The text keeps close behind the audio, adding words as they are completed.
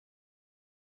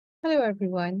Hello,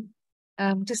 everyone.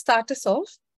 To start us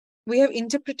off, we have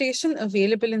interpretation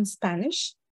available in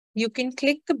Spanish. You can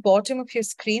click the bottom of your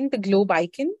screen, the globe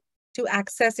icon, to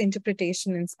access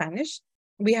interpretation in Spanish.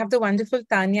 We have the wonderful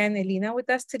Tanya and Elena with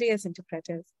us today as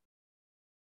interpreters.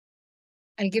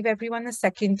 I'll give everyone a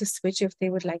second to switch if they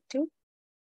would like to.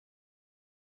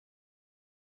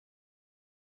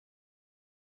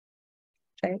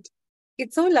 Right.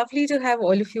 It's so lovely to have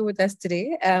all of you with us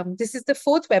today. This is the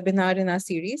fourth webinar in our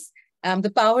series,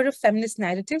 The Power of Feminist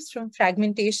Narratives from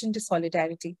Fragmentation to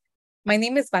Solidarity. My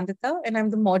name is Vandita, and I'm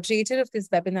the moderator of this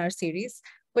webinar series,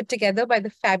 put together by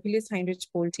the fabulous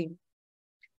Heinrich-Böll team.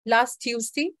 Last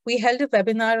Tuesday, we held a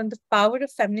webinar on the power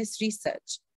of feminist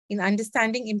research in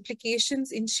understanding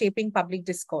implications in shaping public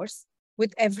discourse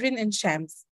with Evren and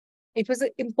Shams. It was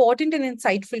an important and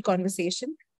insightful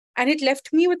conversation, and it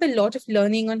left me with a lot of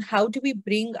learning on how do we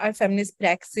bring our feminist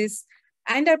praxis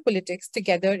and our politics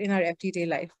together in our everyday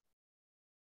life.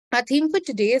 Our theme for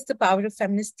today is the power of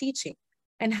feminist teaching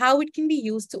and how it can be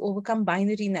used to overcome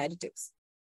binary narratives.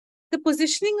 The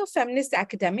positioning of feminist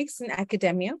academics in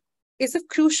academia is of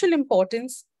crucial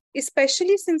importance,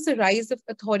 especially since the rise of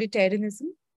authoritarianism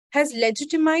has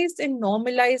legitimized and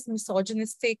normalized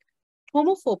misogynistic,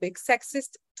 homophobic,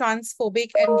 sexist,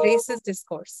 transphobic, and racist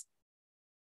discourse.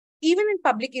 Even in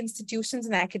public institutions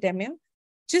and academia,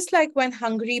 just like when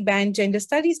Hungary banned gender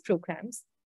studies programs,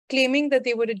 claiming that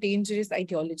they were a dangerous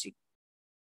ideology.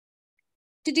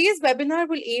 Today's webinar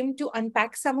will aim to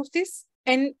unpack some of this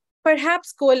and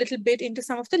perhaps go a little bit into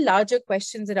some of the larger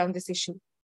questions around this issue.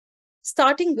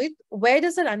 Starting with, where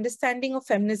does our understanding of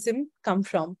feminism come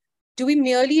from? Do we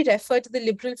merely refer to the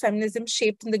liberal feminism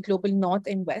shaped in the global North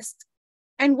and West?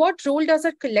 And what role does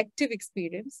our collective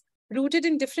experience, rooted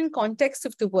in different contexts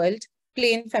of the world,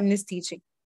 play in feminist teaching?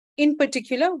 In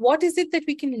particular, what is it that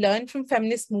we can learn from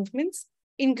feminist movements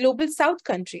in global South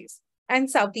countries and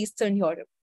Southeastern Europe?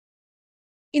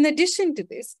 In addition to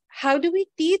this, how do we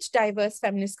teach diverse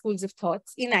feminist schools of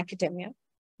thoughts in academia,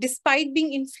 despite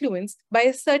being influenced by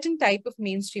a certain type of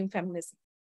mainstream feminism?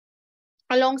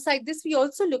 Alongside this, we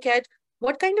also look at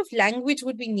what kind of language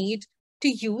would we need to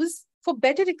use for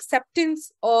better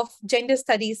acceptance of gender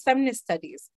studies, feminist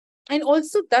studies, and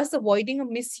also thus avoiding a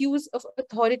misuse of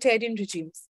authoritarian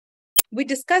regimes. We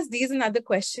discuss these and other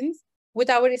questions with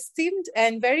our esteemed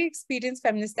and very experienced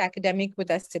feminist academic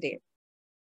with us today.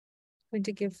 I'm going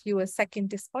to give you a second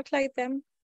to spotlight them.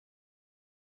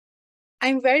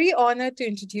 I'm very honored to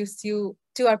introduce you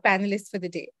to our panelists for the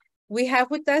day. We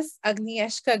have with us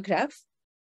Agnieszka Graf.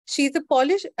 She's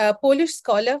a Polish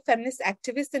scholar, feminist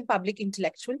activist, and public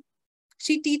intellectual.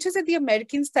 She teaches at the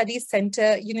American Studies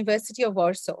Center, University of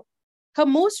Warsaw. Her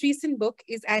most recent book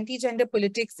is Anti-Gender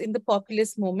Politics in the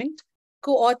Populist Moment,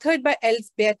 co-authored by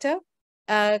Elżbieta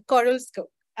Korolsko,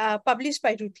 published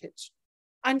by Routledge.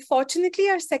 Unfortunately,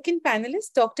 our second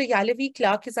panelist, Dr. Yalavi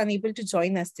Clark, is unable to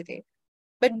join us today.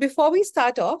 But before we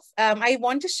start off, I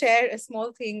want to share a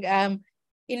small thing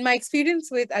in my experience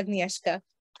with Agnieszka.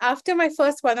 After my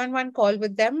first one-on-one call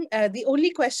with them, the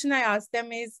only question I asked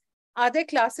them is, are there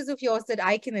classes of yours that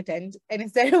I can attend? And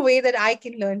is there a way that I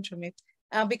can learn from it?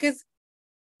 Because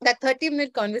that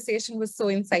 30-minute conversation was so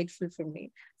insightful for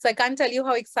me. So I can't tell you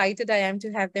how excited I am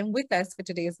to have them with us for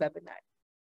today's webinar.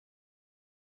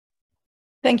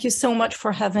 Thank you so much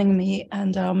for having me.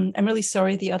 And I'm really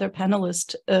sorry the other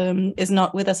panelist is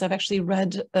not with us. I've actually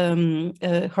read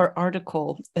her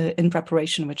article in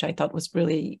preparation, which I thought was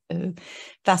really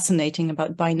fascinating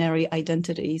about binary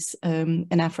identities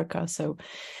in Africa. So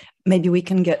maybe we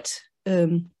can get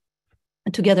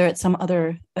together at some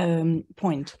other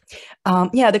point.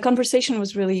 Yeah, the conversation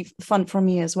was really fun for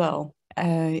me as well.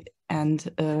 And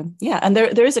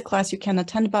there is a class you can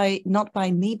attend not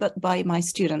by me, but by my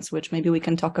students, which maybe we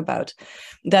can talk about.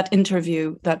 That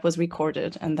interview that was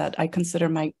recorded and that I consider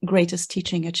my greatest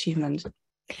teaching achievement.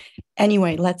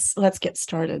 Anyway, let's get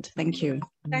started. Thank you.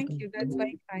 Thank you. That's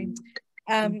very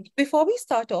kind. Before we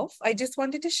start off, I just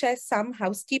wanted to share some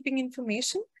housekeeping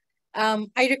information.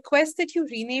 I request that you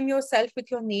rename yourself with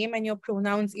your name and your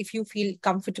pronouns if you feel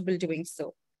comfortable doing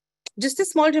so. Just a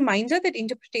small reminder that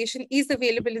interpretation is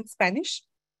available in Spanish.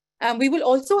 We will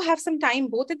also have some time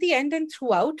both at the end and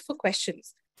throughout for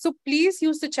questions. So please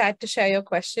use the chat to share your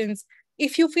questions.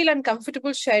 If you feel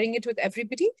uncomfortable sharing it with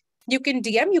everybody, you can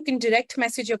DM, you can direct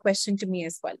message your question to me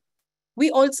as well.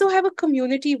 We also have a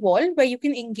community wall where you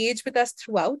can engage with us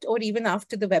throughout or even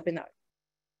after the webinar.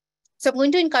 So I'm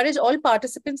going to encourage all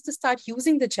participants to start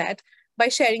using the chat by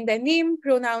sharing their name,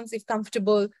 pronouns, if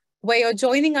comfortable, where you're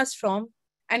joining us from.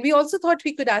 And we also thought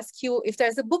we could ask you if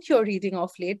there's a book you're reading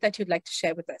of late that you'd like to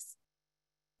share with us.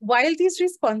 While these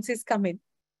responses come in,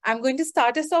 I'm going to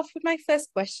start us off with my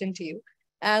first question to you,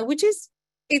 which is,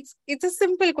 it's a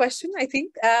simple question, I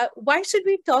think. Why should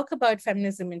we talk about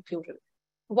feminism in plural?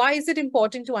 Why is it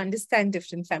important to understand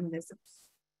different feminisms?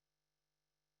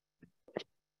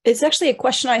 It's actually a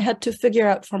question I had to figure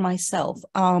out for myself.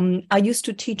 I used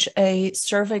to teach a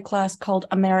survey class called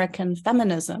American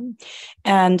Feminism,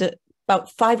 and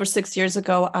about 5 or 6 years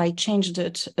ago, I changed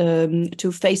it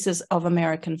to Faces of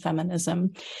American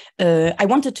Feminism. I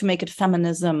wanted to make it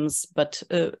feminisms, but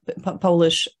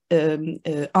Polish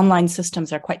online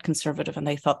systems are quite conservative, and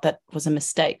they thought that was a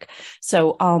mistake.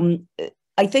 So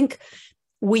I think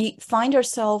we find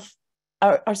ourselves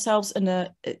in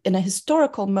a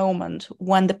historical moment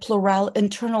when the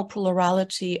internal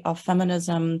plurality of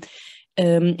feminism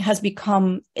has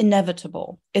become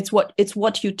inevitable. It's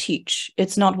what you teach.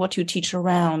 It's not what you teach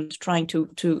around, trying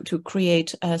to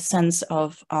create a sense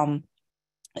of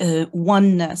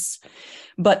oneness,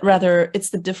 but rather it's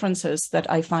the differences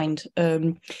that I find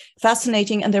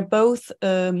fascinating, and they're both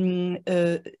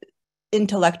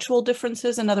intellectual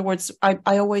differences. In other words,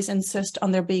 I always insist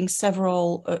on there being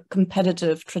several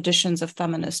competitive traditions of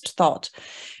feminist thought,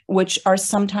 which are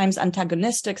sometimes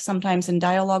antagonistic, sometimes in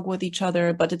dialogue with each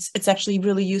other, but it's actually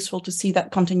really useful to see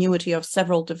that continuity of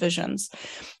several divisions.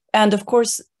 And of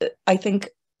course, I think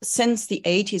since the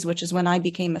 80s, which is when I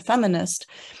became a feminist,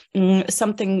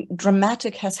 something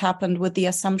dramatic has happened with the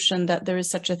assumption that there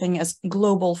is such a thing as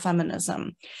global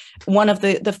feminism. One of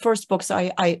the first books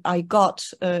I got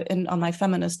on my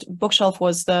feminist bookshelf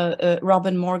was the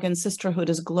Robin Morgan Sisterhood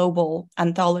is Global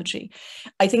anthology.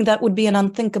 I think that would be an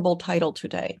unthinkable title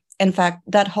today. In fact,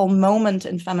 that whole moment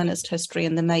in feminist history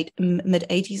in the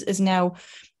mid-80s is now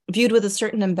viewed with a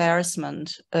certain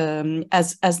embarrassment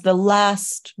as the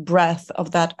last breath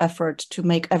of that effort to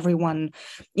make everyone,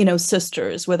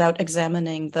 sisters, without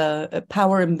examining the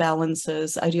power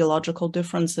imbalances, ideological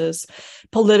differences,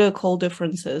 political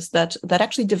differences that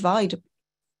actually divide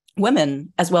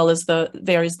women, as well as the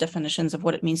various definitions of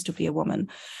what it means to be a woman.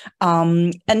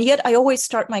 And yet I always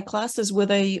start my classes with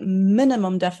a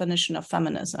minimum definition of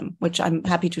feminism, which I'm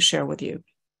happy to share with you.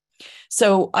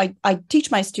 So I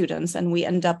teach my students, and we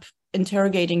end up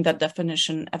interrogating that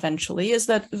definition eventually, is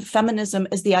that feminism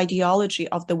is the ideology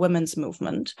of the women's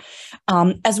movement,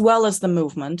 as well as the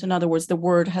movement. In other words, the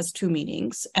word has two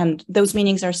meanings, and those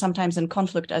meanings are sometimes in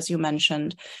conflict, as you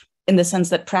mentioned, in the sense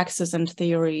that praxis and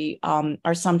theory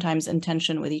are sometimes in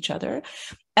tension with each other.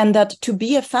 And that to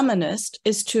be a feminist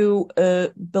is to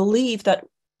believe that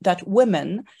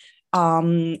women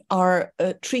are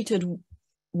treated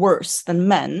worse than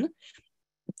men,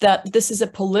 that this is a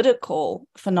political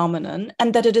phenomenon,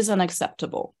 and that it is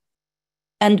unacceptable.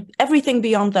 And everything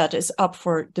beyond that is up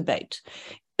for debate,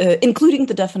 including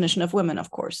the definition of women,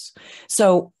 of course.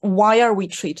 So why are we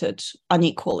treated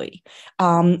unequally?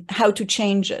 How to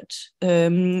change it?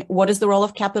 What is the role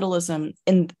of capitalism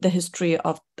in the history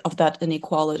of that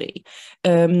inequality?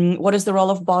 What is the role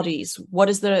of bodies? What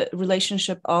is the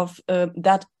relationship of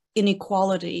that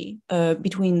inequality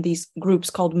between these groups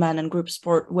called men and groups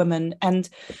for women, and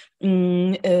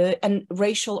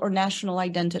racial or national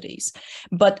identities?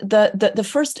 But the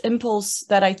first impulse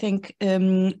that I think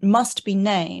must be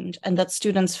named, and that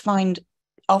students find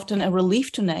often a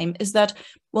relief to name, is that,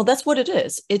 well, that's what it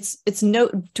is.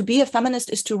 To be a feminist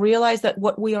is to realize that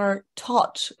what we are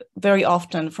taught very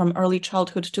often from early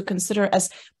childhood to consider as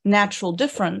natural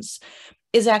difference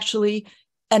is actually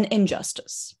an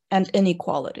injustice and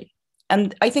inequality.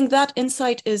 And I think that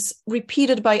insight is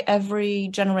repeated by every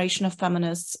generation of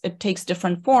feminists. It takes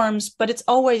different forms, but it's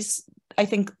always, I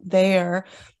think, there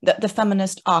that the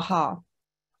feminist aha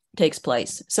takes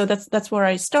place. So that's where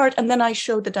I start, and then I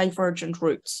show the divergent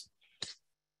routes.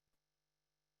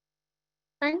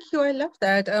 Thank you. I love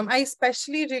that. I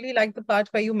especially really like the part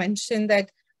where you mentioned that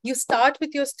you start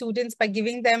with your students by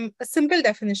giving them a simple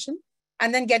definition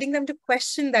and then getting them to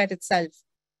question that itself.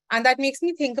 And that makes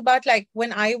me think about, like,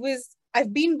 when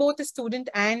I've been both a student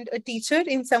and a teacher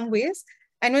in some ways.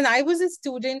 And when I was a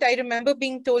student, I remember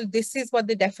being told this is what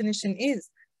the definition is.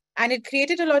 And it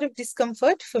created a lot of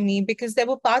discomfort for me because there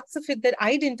were parts of it that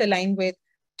I didn't align with,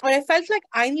 or I felt like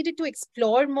I needed to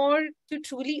explore more to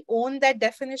truly own that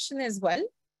definition as well.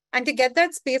 And to get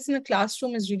that space in a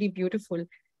classroom is really beautiful.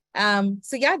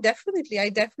 So yeah, definitely. I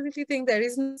definitely think there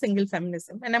is no single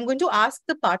feminism. And I'm going to ask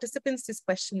the participants this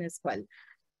question as well.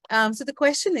 So the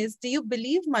question is, do you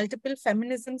believe multiple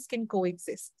feminisms can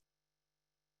coexist?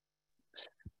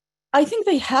 I think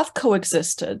they have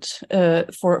coexisted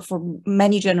for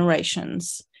many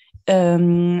generations.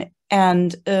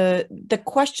 And the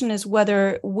question is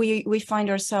whether we find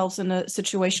ourselves in a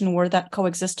situation where that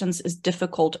coexistence is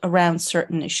difficult around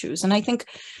certain issues. And I think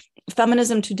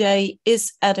feminism today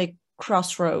is at a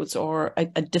crossroads or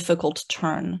a difficult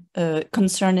turn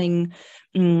concerning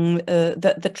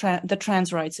the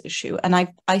trans rights issue. And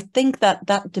I think that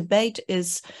that debate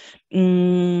is,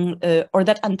 or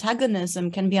that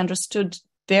antagonism can be understood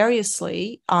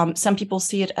variously. Some people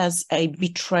see it as a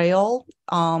betrayal.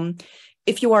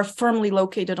 If you are firmly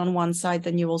located on one side,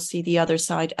 then you will see the other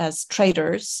side as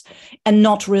traitors and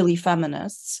not really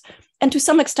feminists. And to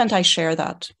some extent, I share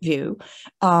that view.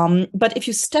 But if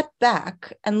you step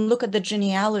back and look at the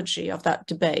genealogy of that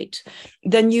debate,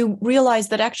 then you realize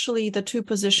that actually the two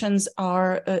positions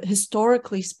are,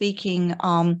 historically speaking,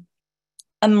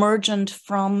 emergent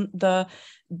from the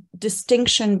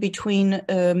distinction between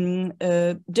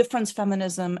difference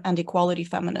feminism and equality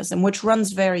feminism, which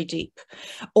runs very deep.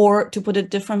 Or to put it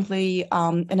differently,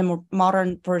 in a more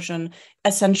modern version,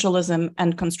 essentialism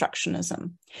and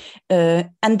constructionism.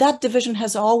 And that division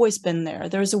has always been there.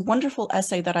 There is a wonderful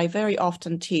essay that I very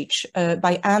often teach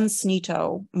by Anne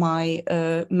Sneto, my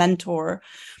mentor,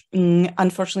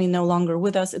 unfortunately no longer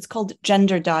with us. It's called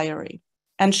Gender Diary.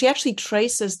 And she actually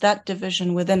traces that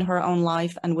division within her own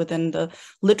life and within the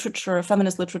literature,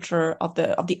 feminist literature of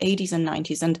the 80s and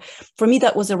 90s. And for me,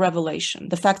 that was a revelation.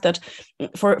 The fact that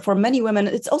for many women,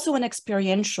 it's also an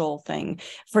experiential thing.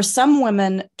 For some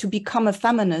women, to become a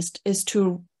feminist is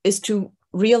to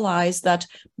realize that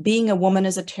being a woman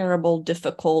is a terrible,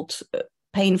 difficult,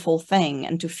 painful thing,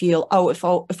 and to feel, oh, if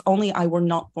only I were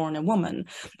not born a woman.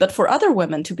 But for other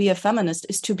women, to be a feminist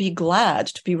is to be glad,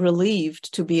 to be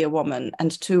relieved to be a woman,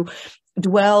 and to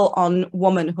dwell on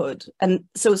womanhood. And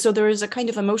so there is a kind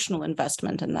of emotional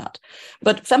investment in that.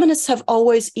 But feminists have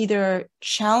always either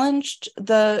challenged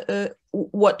the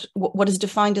what is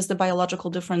defined as the biological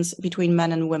difference between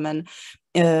men and women,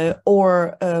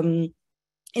 or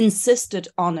insisted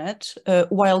on it,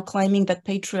 while claiming that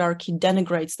patriarchy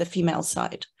denigrates the female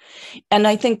side. And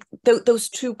I think those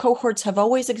two cohorts have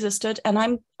always existed. And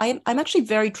I'm actually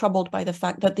very troubled by the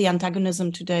fact that the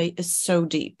antagonism today is so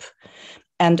deep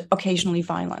and occasionally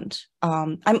violent.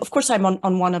 Of course I'm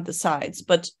on one of the sides,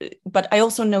 but I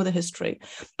also know the history.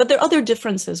 But there are other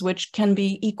differences which can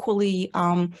be equally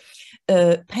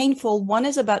painful. One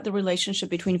is about the relationship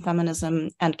between feminism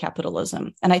and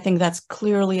capitalism, and I think that's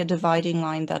clearly a dividing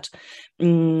line that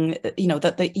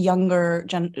that the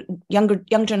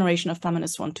young generation of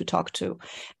feminists want to talk to.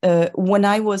 When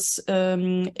I was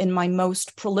in my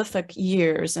most prolific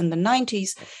years in the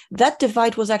 90s, that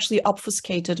divide was actually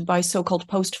obfuscated by so-called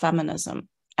post-feminism.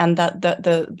 And that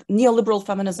the neoliberal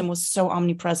feminism was so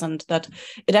omnipresent that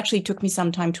it actually took me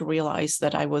some time to realize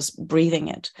that I was breathing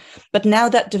it. But now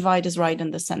that divide is right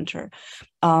in the center.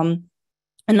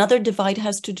 Another divide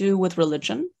has to do with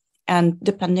religion. And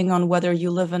depending on whether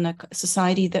you live in a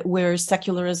society where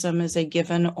secularism is a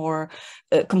given or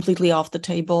completely off the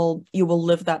table, you will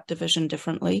live that division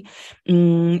differently.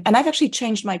 And I've actually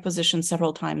changed my position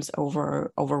several times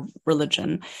over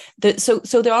religion. So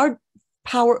there are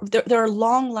there are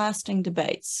long-lasting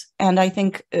debates, and I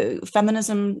think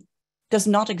feminism does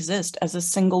not exist as a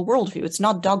single worldview. It's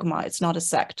not dogma. It's not a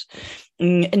sect.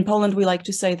 In Poland, we like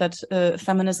to say that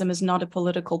feminism is not a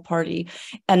political party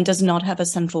and does not have a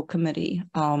central committee,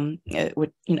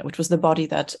 which was the body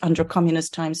that under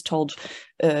communist times told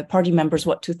party members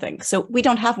what to think. So we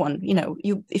don't have one.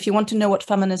 If you want to know what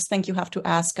feminists think, you have to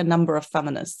ask a number of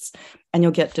feminists, and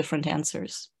you'll get different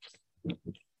answers.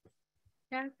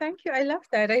 Yeah, thank you. I love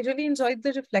that. I really enjoyed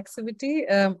the reflexivity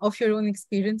of your own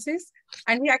experiences.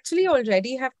 And we actually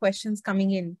already have questions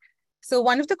coming in. So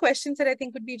one of the questions that I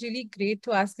think would be really great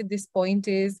to ask at this point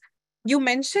is, you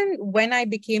mentioned when I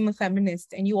became a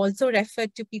feminist, and you also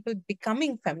referred to people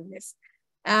becoming feminist.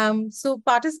 So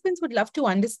participants would love to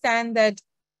understand that,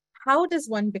 how does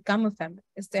one become a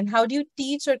feminist, and how do you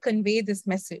teach or convey this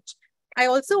message? I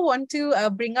also want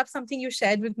to bring up something you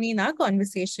shared with me in our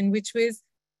conversation, which was,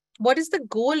 what is the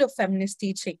goal of feminist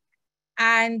teaching?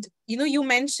 And, you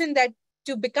mentioned that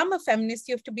to become a feminist,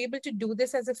 you have to be able to do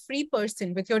this as a free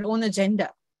person with your own agenda.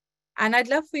 And I'd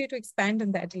love for you to expand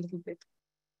on that a little bit.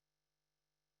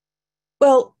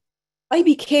 Well, I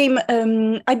became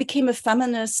a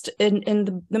feminist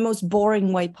in the most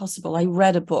boring way possible. I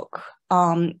read a book,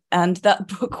 and that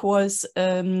book was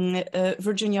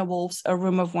Virginia Woolf's A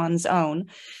Room of One's Own,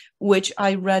 which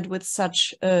I read with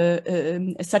such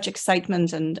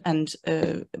excitement and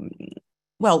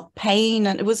pain,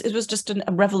 and it was just a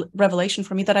revelation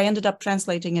for me that I ended up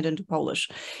translating it into Polish.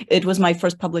 It was my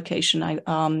first publication.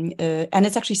 And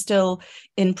it's actually still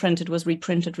in print. It was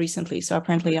reprinted recently, so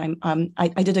apparently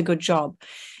I did a good job.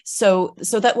 So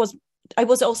that was. I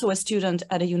was also a student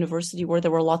at a university where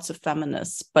there were lots of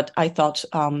feminists, but I thought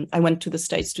I went to the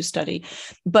States to study.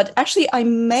 But actually, I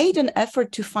made an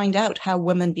effort to find out how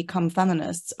women become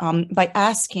feminists by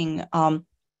asking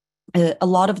a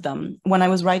lot of them when I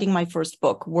was writing my first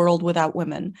book, World Without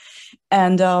Women.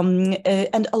 And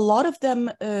a lot of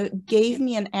them gave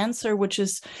me an answer which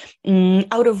is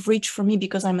out of reach for me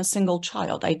because I'm a single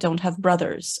child. I don't have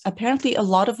brothers. Apparently, a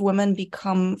lot of women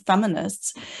become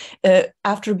feminists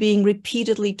after being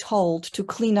repeatedly told to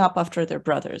clean up after their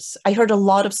brothers. I heard a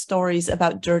lot of stories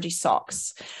about dirty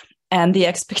socks and the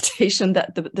expectation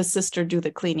that the sister do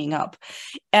the cleaning up.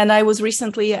 And I was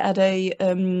recently at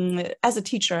as a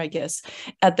teacher, I guess,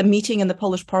 at the meeting in the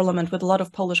Polish parliament with a lot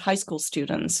of Polish high school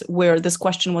students where this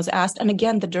question was asked. And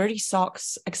again, the dirty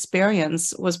socks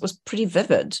experience was pretty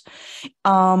vivid.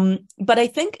 But I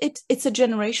think it's a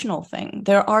generational thing.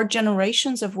 There are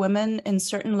generations of women in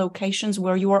certain locations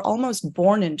where you are almost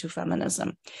born into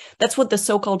feminism. That's what the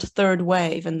so-called third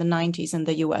wave in the 90s in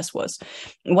the US was.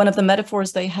 One of the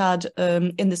metaphors they had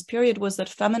in this period was that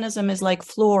feminism is like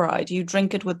fluoride. You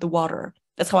drink it with the water.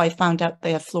 That's how I found out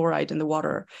they have fluoride in the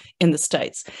water in the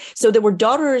States. So there were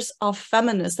daughters of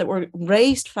feminists that were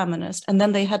raised feminist, and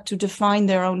then they had to define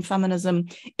their own feminism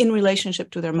in relationship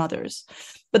to their mothers.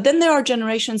 But then there are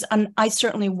generations, and I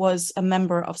certainly was a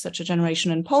member of such a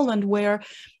generation in Poland, where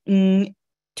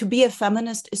to be a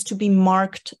feminist is to be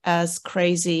marked as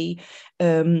crazy,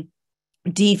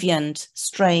 deviant,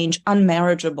 strange,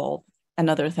 unmarriageable,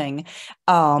 another thing,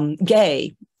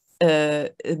 gay,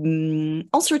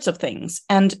 all sorts of things.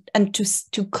 And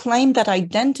to claim that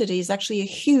identity is actually a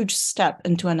huge step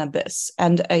into an abyss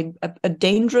and a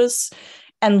dangerous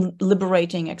and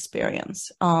liberating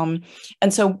experience. And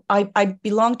so I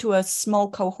belong to a small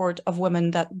cohort of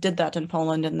women that did that in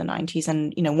Poland in the 90s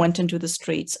and, went into the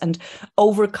streets and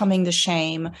overcoming the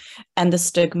shame and the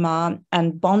stigma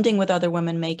and bonding with other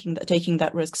women, taking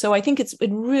that risk. So I think it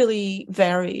really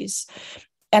varies.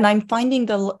 And I'm finding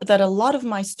that a lot of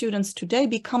my students today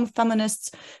become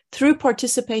feminists through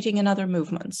participating in other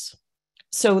movements.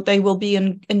 So they will be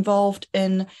involved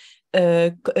in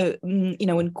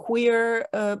in queer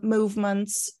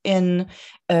movements, in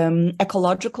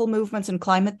ecological movements and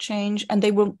climate change, and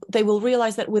they will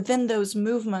realize that within those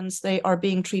movements they are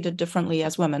being treated differently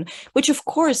as women, which of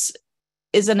course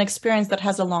is an experience that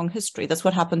has a long history. That's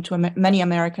what happened to many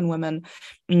American women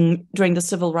during the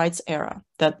civil rights era,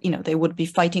 that, they would be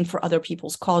fighting for other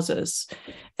people's causes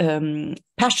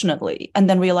passionately, and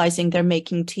then realizing they're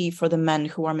making tea for the men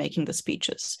who are making the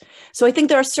speeches. So I think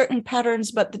there are certain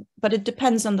patterns, but it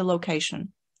depends on the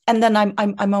location. And then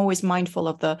I'm always mindful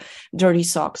of the dirty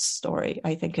socks story.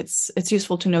 I think it's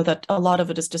useful to know that a lot of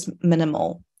it is just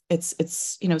minimal. It's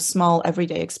small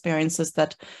everyday experiences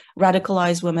that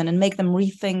radicalize women and make them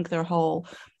rethink their whole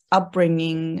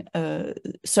upbringing,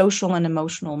 social and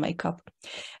emotional makeup.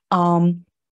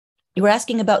 You were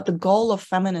asking about the goal of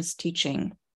feminist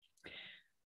teaching.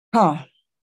 I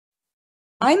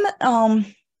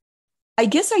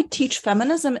guess I teach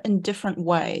feminism in different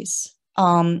ways.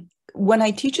 When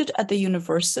I teach it at the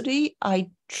university,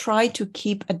 I try to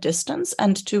keep a distance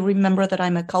and to remember that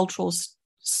I'm a cultural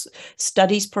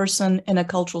studies person in a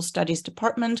cultural studies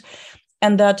department,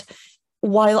 and that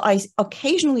while I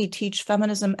occasionally teach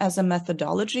feminism as a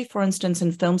methodology, for instance,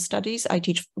 in film studies, I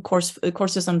teach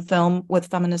courses on film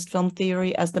with feminist film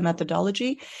theory as the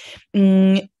methodology.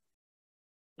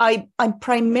 I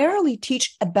primarily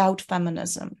teach about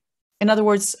feminism. In other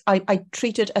words, I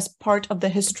treat it as part of the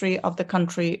history of the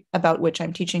country about which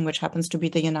I'm teaching, which happens to be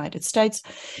the United States.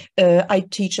 I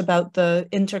teach about the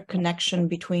interconnection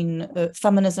between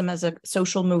feminism as a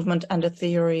social movement and a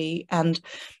theory and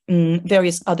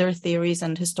various other theories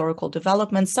and historical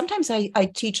developments. Sometimes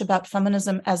I teach about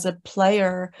feminism as a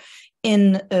player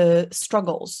in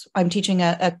struggles. I'm teaching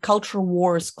a culture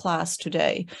wars class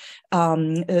today,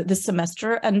 this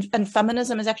semester, and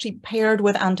feminism is actually paired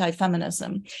with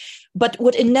anti-feminism. But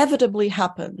what inevitably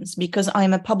happens, because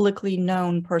I'm a publicly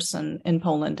known person in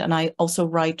Poland and I also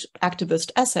write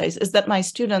activist essays, is that my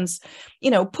students,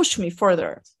 push me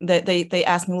further. They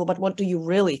ask me, well, but what do you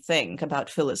really think about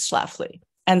Phyllis Schlafly?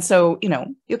 And so,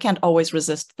 you can't always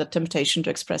resist the temptation to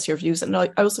express your views. And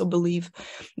I also believe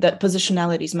that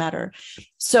positionalities matter.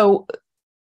 So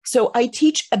I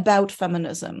teach about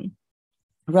feminism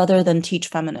rather than teach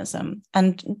feminism.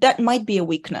 And that might be a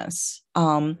weakness,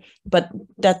 but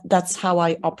that's how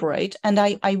I operate. And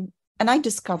I I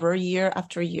discover year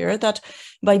after year that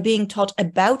by being taught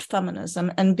about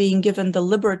feminism and being given the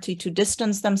liberty to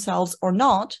distance themselves or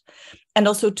not, and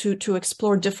also to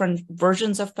explore different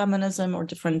versions of feminism or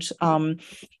different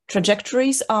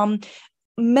trajectories,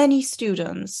 many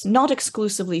students, not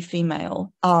exclusively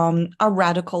female, are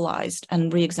radicalized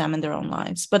and re-examine their own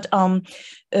lives. But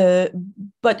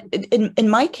in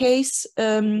my case,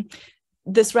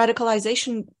 this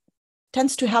radicalization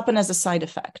tends to happen as a side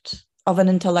effect of an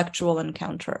intellectual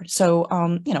encounter. So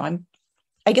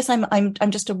I guess I'm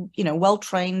just a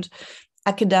well-trained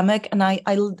academic, and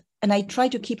I try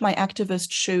to keep my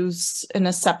activist shoes in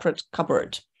a separate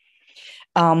cupboard.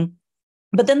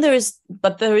 But then there is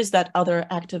that other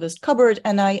activist cupboard,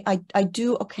 and I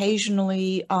do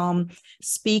occasionally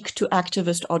speak to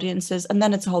activist audiences, and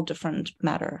then it's a whole different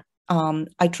matter.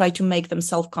 I try to make them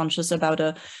self-conscious about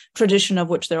a tradition of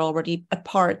which they're already a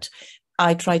part.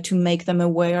 I try to make them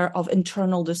aware of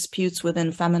internal disputes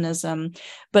within feminism,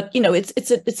 but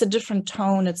it's a different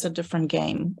tone. It's a different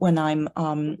game when I'm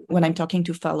talking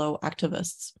to fellow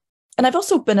activists. And I've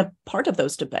also been a part of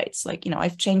those debates. Like,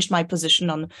 I've changed my position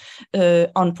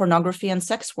on pornography and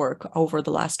sex work over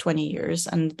the last 20 years,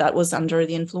 and that was under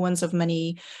the influence of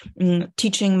many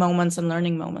teaching moments and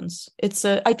learning moments. It's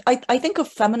I think of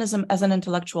feminism as an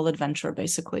intellectual adventure,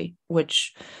 basically,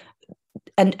 which.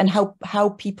 And how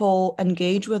people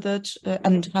engage with it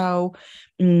and how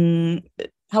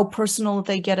personal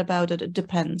they get about it, it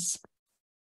depends,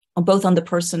 both on the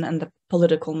person and the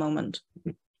political moment.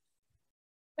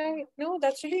 Right. No,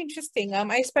 that's really interesting.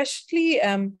 I especially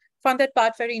found that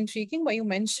part very intriguing, where you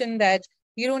mentioned that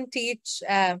you don't teach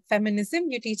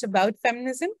feminism, you teach about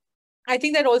feminism. I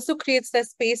think that also creates that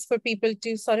space for people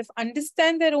to sort of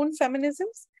understand their own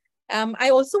feminisms. I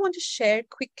also want to share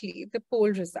quickly the poll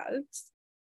results.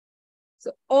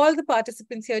 So all the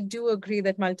participants here do agree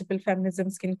that multiple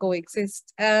feminisms can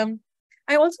coexist. I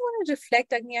also want to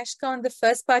reflect, Agnieszka, on the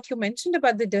first part you mentioned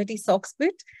about the dirty socks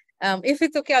bit. If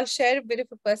it's okay, I'll share a bit of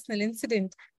a personal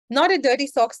incident. Not a dirty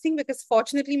socks thing, because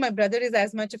fortunately my brother is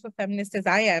as much of a feminist as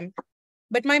I am.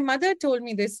 But my mother told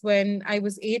me this when I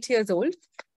was 8 years old.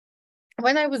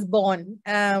 When I was born,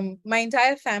 my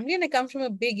entire family, and I come from a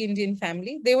big Indian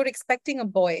family, they were expecting a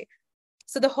boy.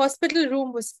 So the hospital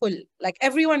room was full, like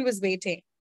everyone was waiting.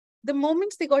 The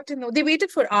moment they got to know, they waited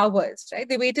for hours, right?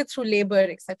 They waited through labor,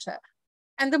 etc.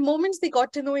 And the moment they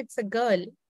got to know it's a girl,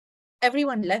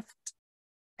 everyone left,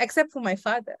 except for my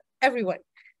father, everyone.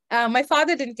 My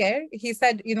father didn't care. He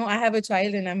said, I have a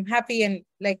child and I'm happy. And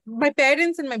like my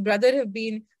parents and my brother have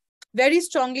been very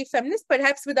strongly feminist,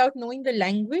 perhaps without knowing the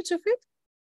language of it,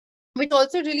 which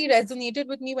also really resonated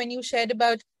with me when you shared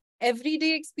about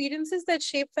everyday experiences that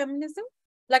shape feminism.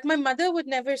 Like my mother would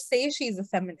never say she's a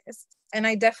feminist. And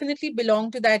I definitely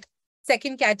belong to that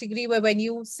second category where when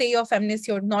you say you're feminist,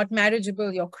 you're not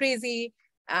marriageable, you're crazy,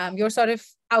 you're sort of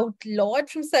outlawed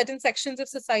from certain sections of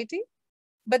society.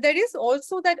 But there is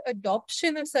also that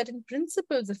adoption of certain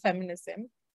principles of feminism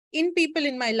in people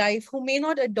in my life who may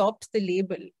not adopt the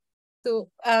label. So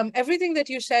everything that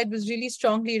you shared was really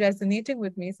strongly resonating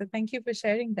with me. So thank you for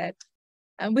sharing that.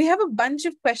 We have a bunch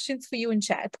of questions for you in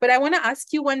chat, but I want to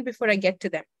ask you one before I get to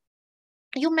them.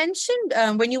 You mentioned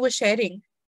when you were sharing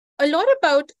a lot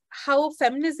about how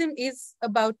feminism is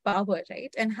about power,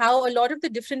 right? And how a lot of the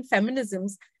different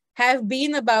feminisms have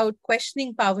been about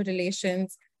questioning power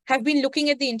relations, have been looking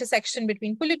at the intersection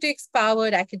between politics, power,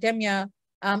 academia,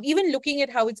 even looking at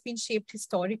how it's been shaped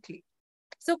historically.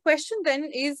 So question then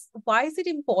is, why is it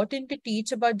important to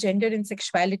teach about gender and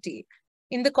sexuality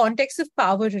in the context of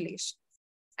power relations?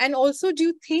 And also, do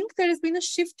you think there has been a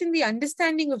shift in the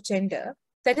understanding of gender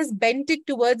that has bent it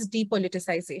towards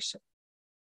depoliticization?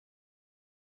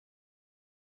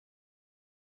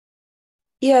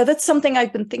 Yeah, that's something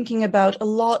I've been thinking about a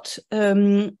lot,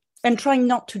 and trying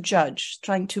not to judge,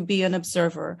 trying to be an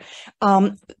observer.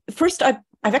 First,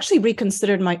 I've actually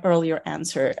reconsidered my earlier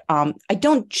answer. I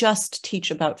don't just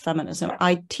teach about feminism.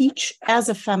 I teach as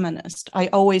a feminist. I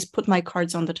always put my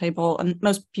cards on the table, and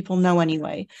most people know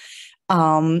anyway.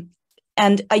 And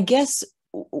I guess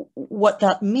what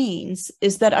that means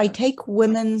is that I take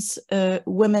women's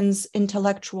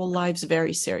intellectual lives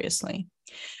very seriously.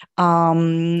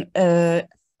 I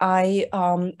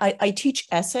teach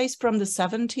essays from the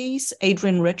 70s.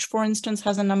 Adrienne Rich, for instance,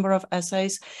 has a number of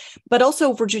essays, but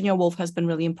also Virginia Woolf has been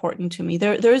really important to me.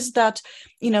 There is that,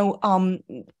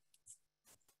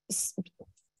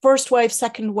 first wave,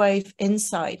 second wave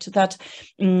insight that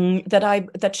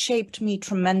shaped me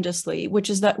tremendously, which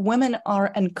is that women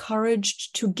are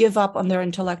encouraged to give up on their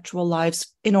intellectual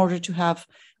lives in order to have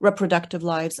reproductive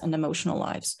lives and emotional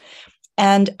lives.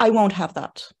 And I won't have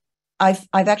that. I've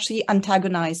actually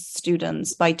antagonized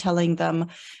students by telling them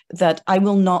that I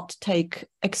will not take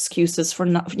excuses for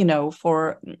not,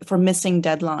 for missing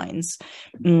deadlines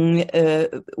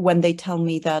when they tell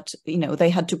me that, they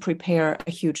had to prepare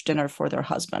a huge dinner for their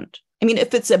husband. I mean,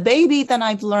 if it's a baby, then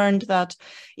I've learned that,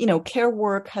 care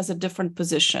work has a different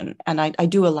position, and I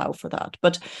do allow for that.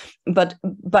 But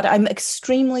I'm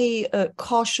extremely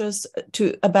cautious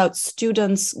about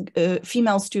students,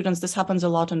 female students. This happens a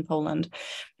lot in Poland,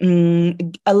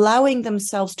 allowing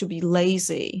themselves to be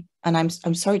lazy. And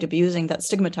I'm sorry to be using that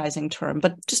stigmatizing term,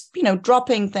 but just,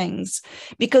 dropping things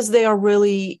because they are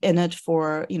really in it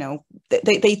for,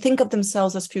 they think of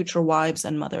themselves as future wives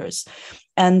and mothers.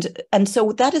 And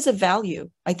so that is a value.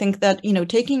 I think that,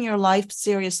 taking your life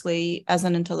seriously as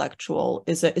an intellectual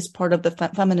is part of the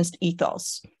feminist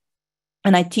ethos.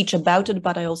 And I teach about it,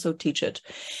 but I also teach it.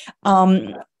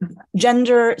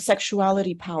 Gender,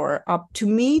 sexuality, power. To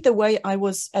me, the way I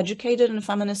was educated in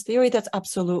feminist theory, that's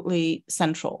absolutely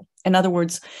central. In other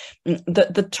words,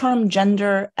 the term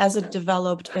gender, as it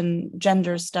developed in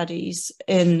gender studies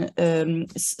in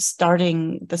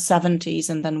starting the 70s,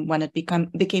 and then when it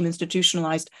became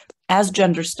institutionalized as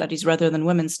gender studies rather than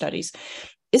women's studies,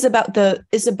 is about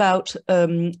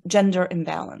gender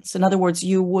imbalance. In other words,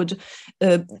 you would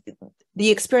the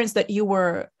experience that you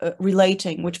were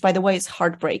relating, which, by the way, is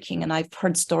heartbreaking, and I've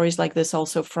heard stories like this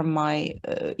also from my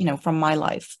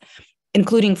life,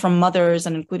 including from mothers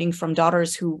and including from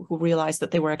daughters who realized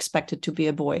that they were expected to be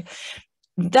a boy.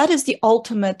 That is the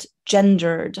ultimate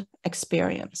gendered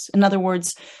experience. In other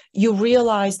words, you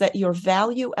realize that your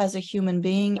value as a human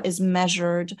being is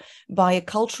measured by a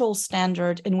cultural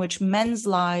standard in which men's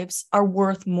lives are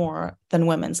worth more than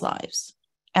women's lives.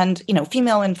 And,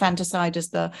 female infanticide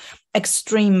is the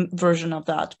extreme version of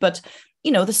that. But,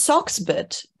 the socks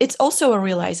bit, it's also a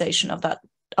realization of that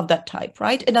type,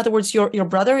 right? In other words, your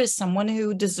brother is someone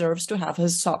who deserves to have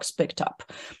his socks picked up.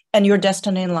 And your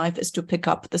destiny in life is to pick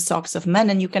up the socks of men.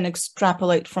 And you can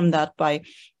extrapolate from that by,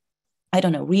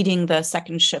 reading The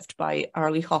Second Shift by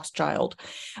Arlie Hochschild,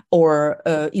 or,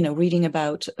 reading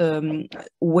about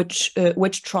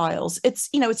witch trials.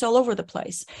 It's all over the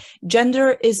place.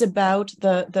 Gender is about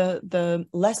the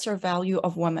lesser value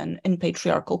of women in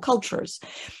patriarchal cultures.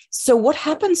 So what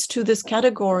happens to this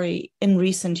category in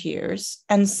recent years,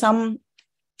 and some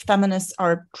feminists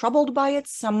are troubled by it,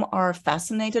 some are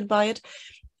fascinated by it,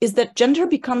 is that gender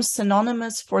becomes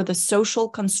synonymous for the social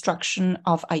construction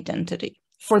of identity,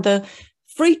 for the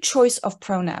free choice of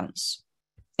pronouns.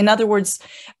 In other words,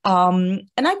 and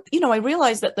I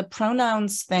realize that the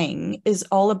pronouns thing is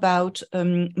all about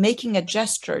making a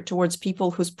gesture towards people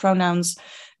whose pronouns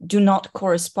do not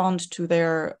correspond to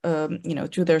their,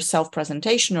 to their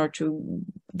self-presentation or to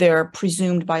their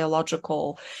presumed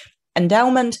biological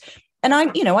endowment. And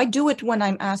I do it when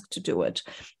I'm asked to do it,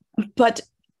 but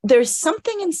there's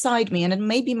something inside me, and it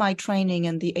may be my training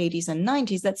in the 80s and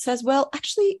 90s, that says, well,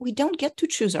 actually, we don't get to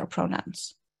choose our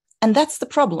pronouns. And that's the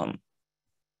problem.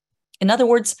 In other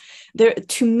words,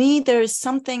 to me, there is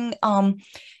something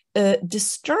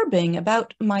disturbing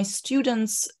about my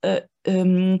students'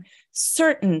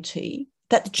 certainty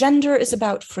that gender is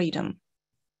about freedom.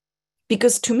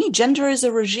 Because to me, gender is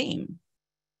a regime.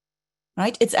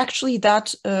 Right? It's actually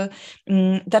that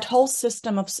whole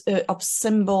system of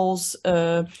symbols,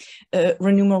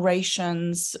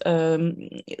 remunerations,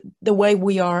 the way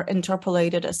we are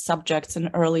interpolated as subjects in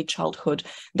early childhood,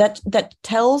 that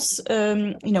tells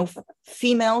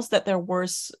females that they're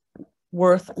worth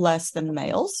less than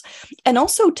males, and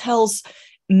also tells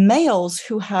males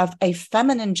who have a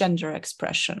feminine gender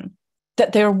expression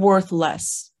that they're worth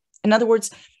less. In other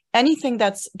words, anything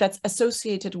that's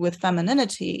associated with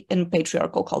femininity in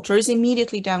patriarchal culture is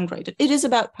immediately downgraded. It is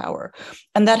about power,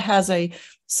 and that has a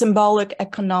symbolic,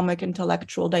 economic,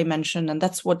 intellectual dimension, and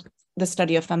that's what the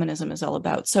study of feminism is all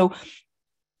about. So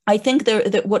I think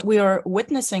that what we are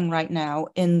witnessing right now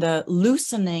in the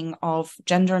loosening of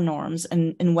gender norms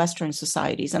in Western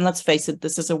societies, and let's face it,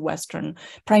 this is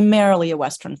primarily a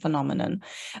Western phenomenon,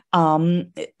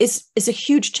 is a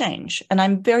huge change. And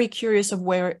I'm very curious of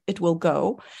where it will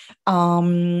go,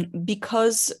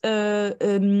 because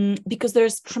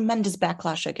there's tremendous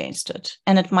backlash against it,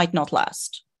 and it might not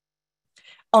last.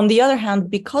 On the other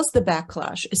hand, because the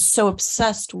backlash is so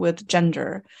obsessed with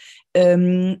gender,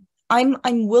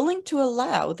 I'm willing to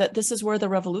allow that this is where the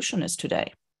revolution is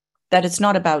today, that it's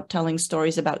not about telling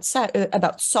stories about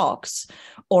socks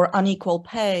or unequal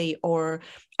pay or,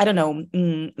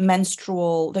 the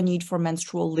need for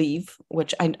menstrual leave,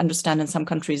 which I understand in some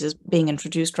countries is being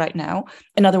introduced right now.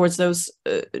 In other words, those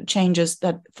changes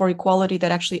that for equality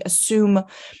that actually assume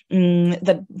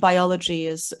that biology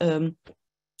is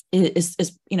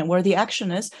is where the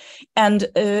action is, and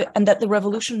that the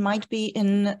revolution might be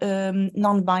in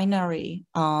non-binary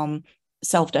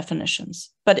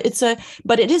self-definitions. But it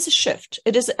is a shift.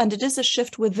 It is a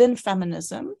shift within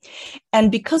feminism,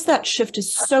 and because that shift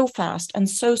is so fast and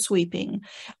so sweeping,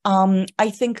 I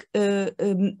think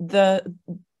that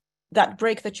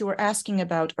break that you were asking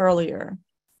about earlier,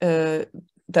 the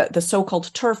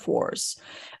so-called turf wars,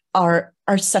 are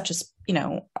such as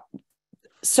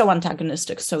so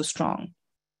antagonistic, so strong,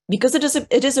 because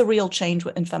it is a real change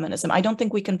in feminism. I don't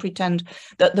think we can pretend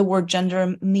that the word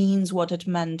gender means what it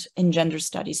meant in gender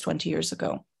studies 20 years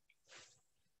ago.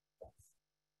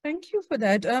 Thank you for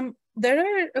that. There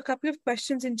are a couple of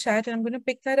questions in chat, and I'm going to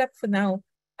pick that up for now.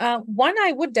 One,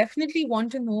 I would definitely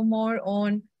want to know more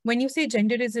on when you say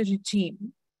gender is a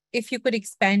regime, if you could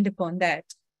expand upon that.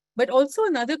 But also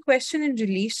another question in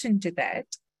relation to that,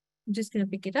 I'm just going to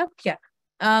pick it up. Yeah.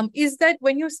 Is that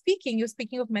when you're speaking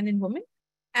of men and women?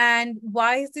 And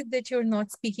why is it that you're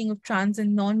not speaking of trans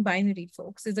and non-binary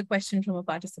folks? Is a question from a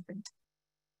participant.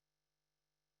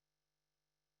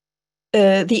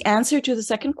 The answer to the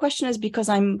second question is because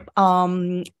I'm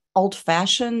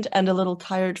old-fashioned and a little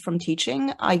tired from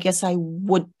teaching. I guess I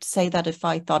would say that if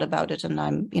I thought about it, and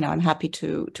I'm happy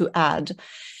to add.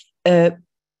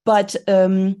 But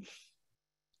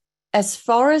as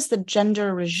far as the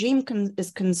gender regime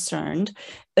is concerned,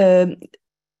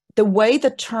 the way the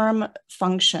term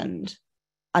functioned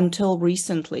until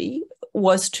recently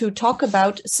was to talk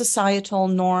about societal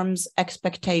norms,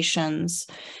 expectations,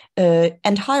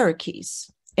 and hierarchies.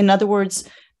 In other words,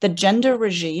 the gender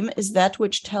regime is that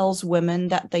which tells women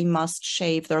that they must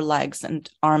shave their legs and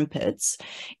armpits,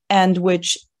 and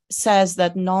which says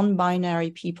that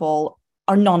non-binary people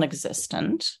are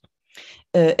non-existent.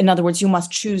 In other words, you must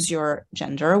choose your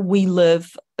gender. We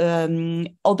live,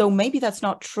 although maybe that's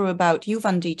not true about you,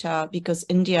 Vandita, because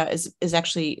India is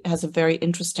actually has a very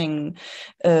interesting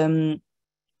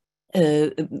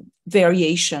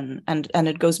variation, and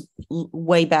it goes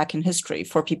way back in history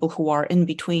for people who are in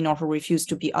between or who refuse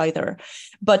to be either.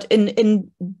 But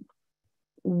in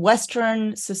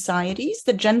Western societies,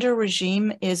 the gender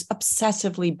regime is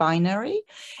obsessively binary.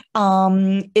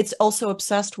 It's also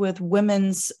obsessed with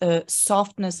women's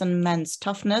softness and men's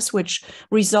toughness, which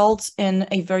results in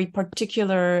a very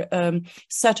particular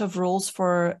set of rules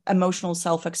for emotional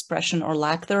self-expression or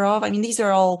lack thereof. I mean, these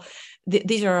are all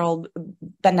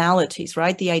banalities,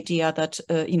 right? The idea that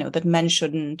that men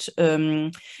shouldn't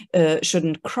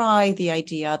cry, the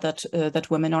idea that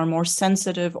women are more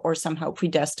sensitive or somehow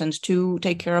predestined to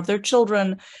take care of their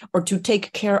children or to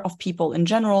take care of people in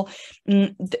general.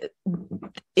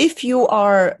 If you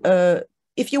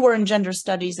were in gender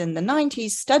studies in the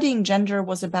 90s, studying gender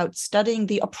was about studying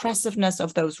the oppressiveness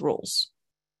of those rules.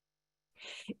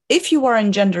 If you are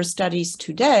in gender studies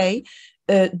today,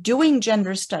 doing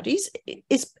gender studies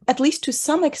is, at least to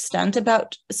some extent,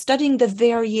 about studying the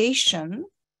variation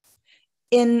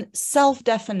in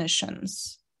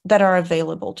self-definitions that are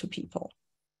available to people.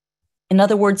 In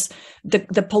other words,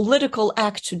 the political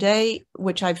act today,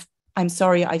 which I'm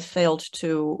sorry I failed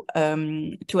to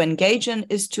engage in,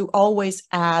 is to always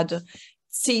add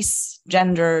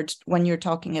cisgendered when you're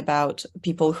talking about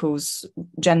people whose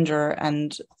gender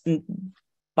and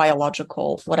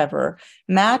biological whatever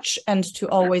match, and to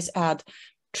always add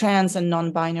trans and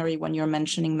non-binary when you're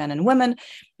mentioning men and women.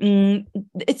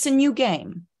 It's a new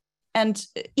game, and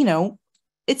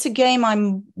it's a game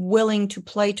I'm willing to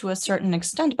play to a certain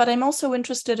extent, but I'm also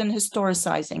interested in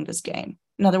historicizing this game.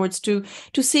 In other words, to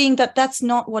seeing that that's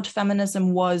not what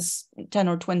feminism was 10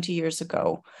 or 20 years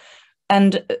ago.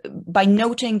 And by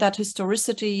noting that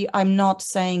historicity, I'm not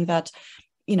saying that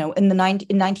in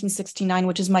 1969,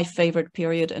 which is my favorite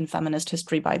period in feminist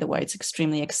history, by the way, it's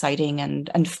extremely exciting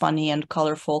and funny and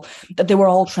colorful, that they were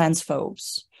all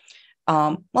transphobes.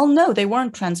 Well, no, they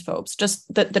weren't transphobes,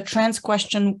 just that the trans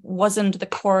question wasn't the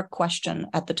core question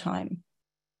at the time.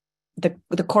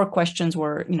 The core questions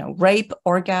were, rape,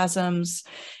 orgasms,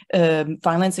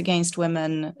 violence against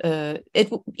women.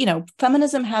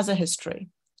 Feminism has a history.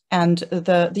 And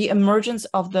the emergence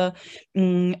of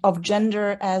of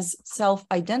gender as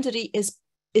self-identity is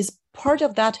part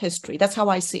of that history. That's how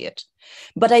I see it.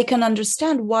 But I can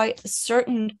understand why a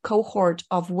certain cohort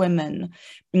of women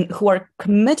who are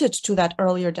committed to that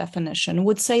earlier definition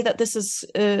would say that this is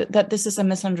a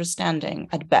misunderstanding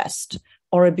at best,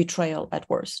 or a betrayal at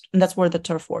worst. And that's where the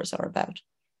turf wars are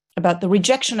about the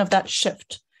rejection of that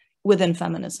shift within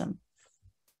feminism.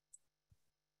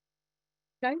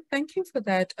 Okay, thank you for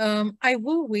that. I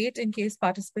will wait in case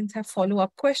participants have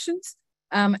follow-up questions.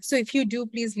 So if you do,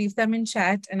 please leave them in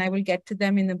chat and I will get to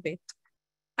them in a bit.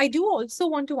 I do also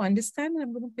want to understand, and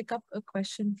I'm going to pick up a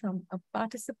question from a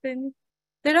participant.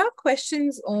 There are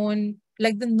questions on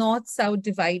like the North-South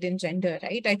divide in gender,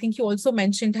 right? I think you also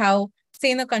mentioned how,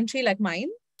 say, in a country like mine,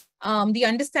 the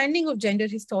understanding of gender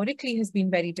historically has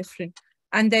been very different.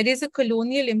 And there is a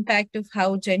colonial impact of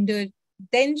how gender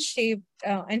then shaped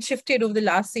and shifted over the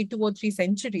last, say, 2 or 3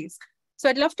 centuries. So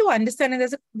I'd love to understand,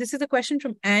 and this is a question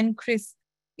from Anne Chris,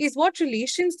 is what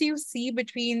relations do you see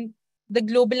between the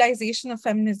globalization of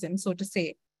feminism, so to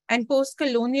say, and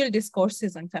post-colonial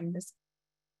discourses on feminism?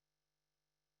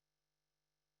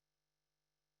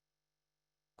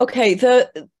 Okay,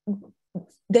 the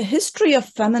history of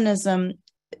feminism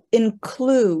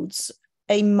includes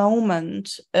a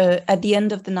moment at the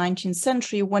end of the 19th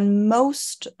century when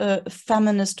most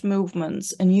feminist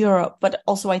movements in Europe, but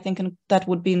also I think that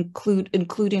would be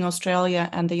including Australia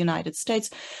and the United States,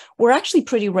 were actually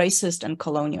pretty racist and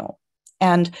colonial.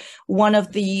 And one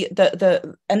of the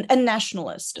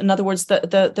nationalist, in other words,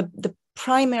 the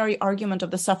primary argument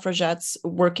of the suffragettes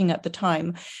working at the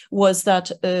time was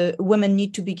that women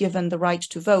need to be given the right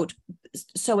to vote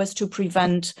so as to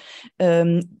prevent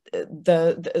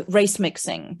the race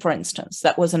mixing, for instance.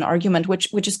 That was an argument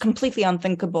which is completely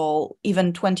unthinkable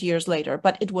even 20 years later,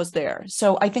 but it was there.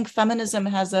 So I think feminism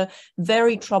has a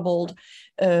very troubled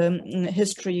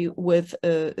history with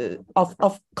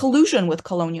of collusion with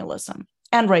colonialism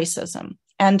and racism.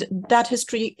 And that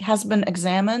history has been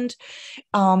examined.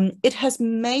 It has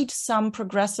made some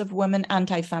progressive women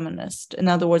anti-feminist. In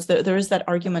other words, there is that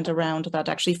argument around that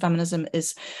actually feminism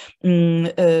is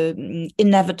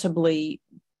inevitably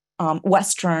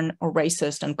Western or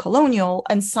racist and colonial.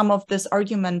 And some of this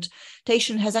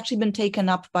argumentation has actually been taken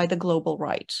up by the global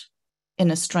right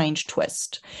in a strange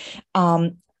twist.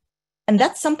 And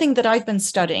that's something that I've been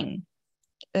studying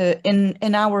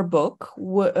in our book,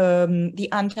 the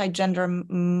anti-gender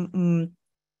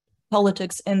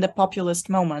politics in the populist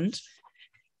moment.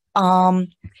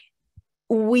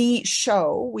 We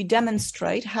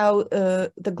demonstrate how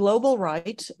the global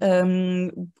right,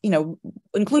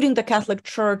 including the Catholic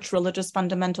Church, religious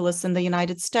fundamentalists in the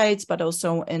United States, but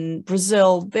also in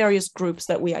Brazil, various groups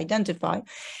that we identify,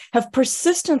 have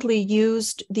persistently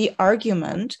used the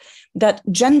argument that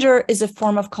gender is a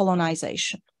form of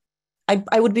colonization.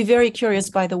 I would be very curious,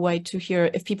 by the way, to hear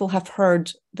if people have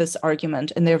heard this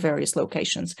argument in their various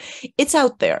locations. It's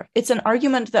out there. It's an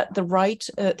argument that the right,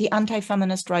 the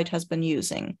anti-feminist right, has been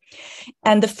using.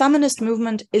 And the feminist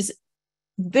movement is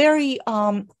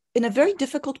in a very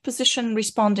difficult position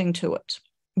responding to it,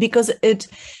 because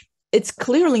it's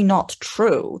clearly not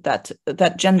true that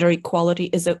gender equality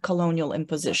is a colonial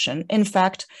imposition. In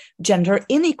fact, gender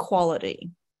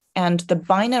inequality and the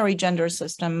binary gender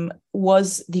system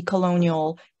was the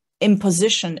colonial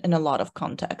imposition in a lot of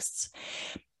contexts.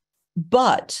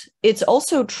 But it's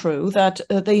also true that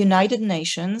the United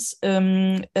Nations,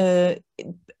 around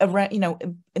the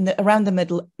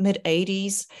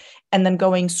mid-80s, and then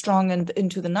going strong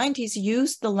into the 90s,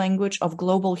 used the language of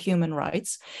global human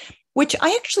rights, which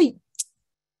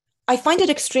I find it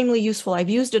extremely useful. I've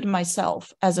used it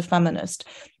myself as a feminist,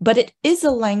 but it is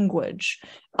a language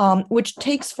which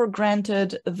takes for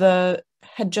granted the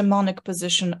hegemonic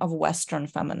position of Western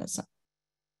feminism.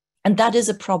 And that is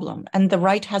a problem. And the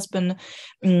right has been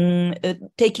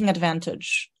taking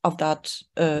advantage of that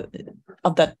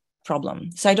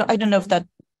problem. So I don't know if that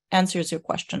answers your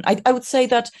question. I would say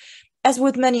that, as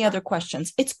with many other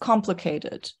questions, it's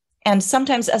complicated. And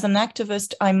sometimes as an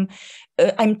activist, I'm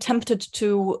tempted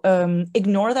to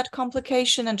ignore that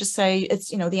complication and just say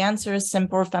the answer is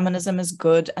simple: feminism is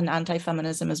good and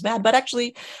anti-feminism is bad. But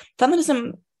actually,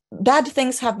 bad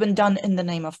things have been done in the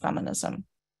name of feminism,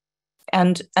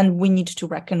 and we need to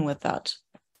reckon with that.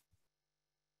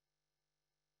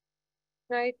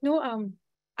 Right. No,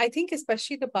 I think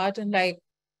especially the part on I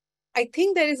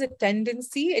think there is a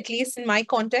tendency, at least in my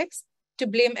context, to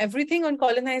blame everything on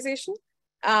colonization.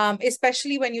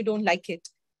 Especially when you don't like it.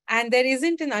 And there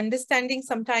isn't an understanding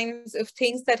sometimes of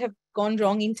things that have gone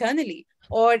wrong internally,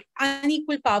 or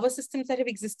unequal power systems that have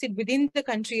existed within the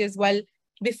country as well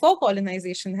before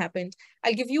colonization happened.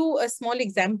 I'll give you a small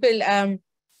example.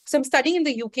 So I'm studying in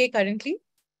the UK currently.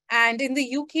 And in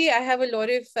the UK, I have a lot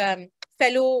of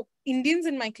fellow Indians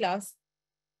in my class.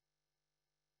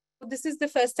 This is the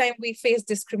first time we face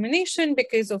discrimination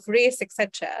because of race,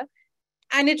 etc.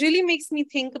 And it really makes me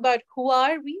think about who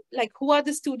are we? Who are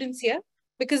the students here?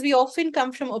 Because we often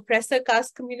come from oppressor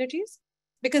caste communities.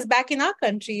 Because back in our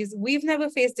countries, we've never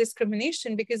faced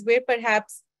discrimination because we're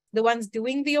perhaps the ones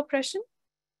doing the oppression.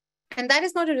 And that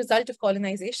is not a result of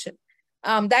colonization.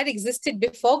 That existed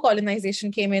before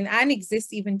colonization came in and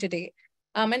exists even today.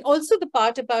 And also the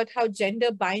part about how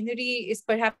gender binary is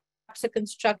perhaps a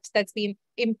construct that's been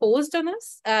imposed on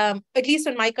us, at least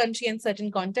on my country in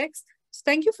certain contexts. So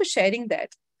thank you for sharing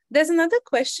that. There's another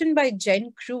question by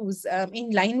Jen Cruz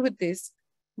in line with this.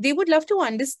 They would love to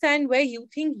understand where you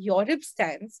think Europe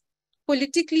stands,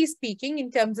 politically speaking,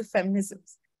 in terms of feminism.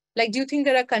 Like, do you think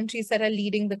there are countries that are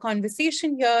leading the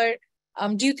conversation here?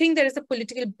 Do you think there is a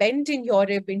political bent in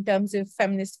Europe in terms of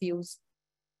feminist views?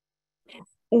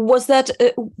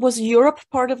 Was Europe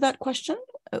part of that question?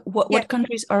 What Yes.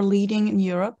 countries are leading in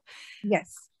Europe?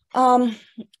 Yes. I'm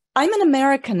an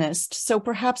Americanist, so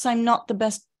perhaps I'm not the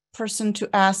best person to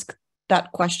ask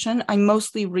that question. I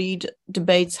mostly read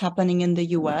debates happening in the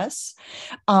US.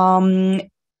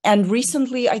 And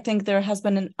recently, I think there has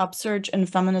been an upsurge in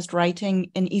feminist writing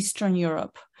in Eastern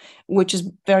Europe, which is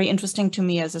very interesting to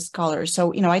me as a scholar.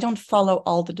 So, I don't follow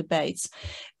all the debates.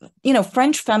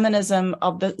 French feminism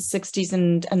of the 60s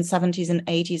and 70s and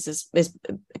 80s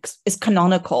is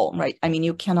canonical, right? I mean,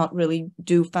 you cannot really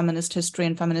do feminist history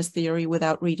and feminist theory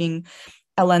without reading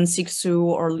Hélène Cixous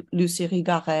or Lucie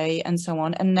Rigaret and so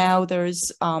on. And now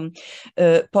there's Paul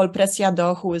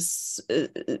Preciado, who is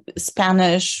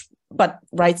Spanish, but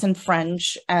writes in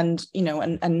French, and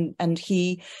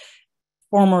he,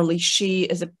 formerly she,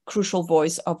 is a crucial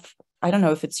voice of, I don't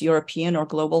know if it's European or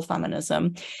global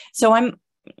feminism. So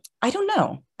I don't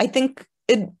know. I think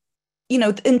it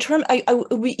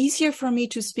would be easier for me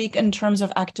to speak in terms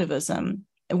of activism.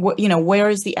 Where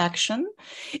is the action?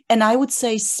 And I would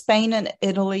say Spain and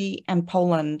Italy and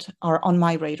Poland are on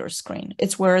my radar screen.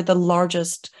 It's where the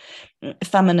largest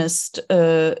feminist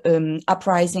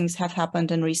uprisings have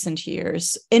happened in recent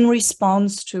years in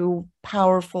response to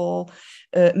powerful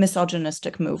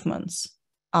misogynistic movements.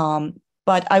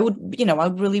 But I would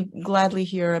really gladly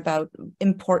hear about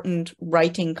important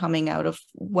writing coming out of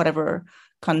whatever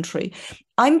country.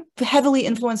 I'm heavily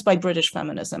influenced by British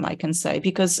feminism, I can say,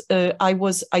 because I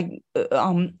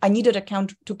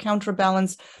needed to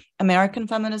counterbalance American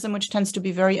feminism, which tends to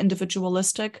be very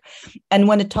individualistic. And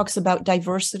when it talks about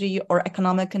diversity or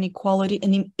economic inequality,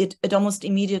 and it almost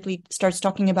immediately starts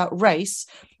talking about race,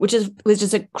 which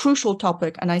is a crucial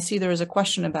topic. And I see there is a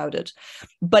question about it,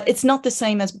 but it's not the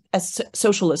same as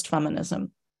socialist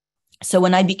feminism. So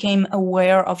when I became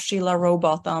aware of Sheila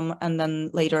Rowbotham, and then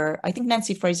later, I think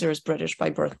Nancy Fraser is British by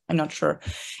birth, I'm not sure,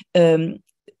 then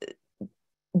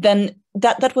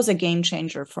that was a game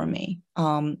changer for me.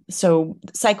 So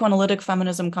psychoanalytic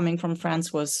feminism coming from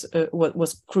France was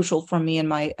crucial for me in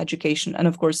my education, and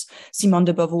of course Simone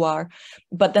de Beauvoir.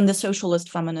 But then the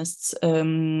socialist feminists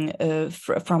from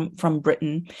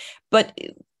Britain. But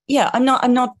yeah, I'm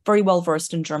not very well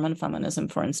versed in German feminism,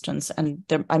 for instance, and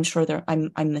I'm sure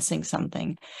I'm missing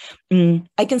something.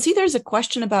 I can see there's a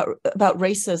question about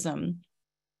racism.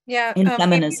 Yeah, in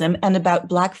feminism and about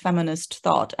Black feminist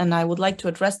thought. And I would like to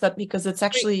address that because it's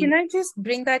actually... Can I just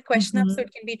bring that question up so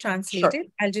it can be translated? Sure.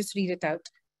 I'll just read it out.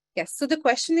 Yes. So the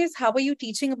question is, how are you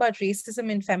teaching about racism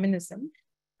in feminism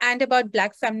and about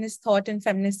Black feminist thought and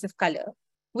feminists of color?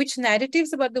 Which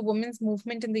narratives about the women's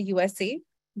movement in the USA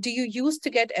do you use to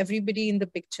get everybody in the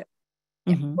picture?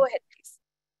 Yeah, go ahead,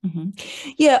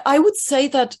 please. Yeah, I would say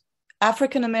that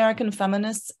African-American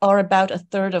feminists are about a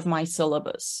third of my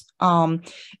syllabus.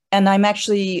 And I'm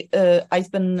actually,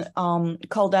 I've been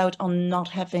called out on not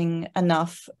having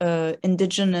enough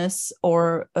indigenous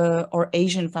or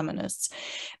Asian feminists.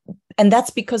 And that's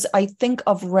because I think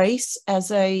of race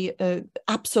as a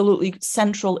absolutely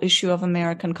central issue of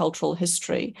American cultural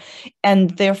history.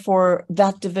 And therefore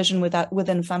that division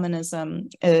within feminism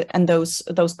and those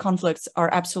conflicts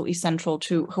are absolutely central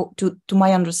to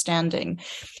my understanding.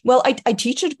 Well, I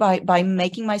teach it by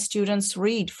making my students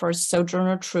read first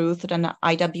Sojourner Truth, then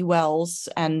Ida B. Wells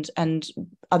and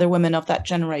other women of that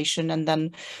generation, and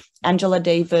then Angela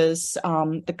Davis,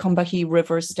 the Combahee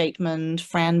River Statement,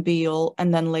 Fran Beal,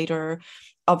 and then later,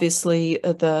 obviously,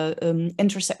 the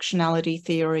intersectionality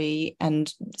theory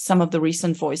and some of the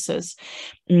recent voices.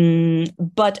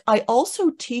 But I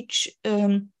also teach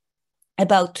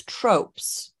about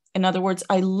tropes. In other words,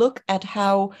 I look at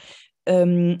how,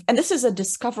 and this is a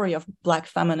discovery of Black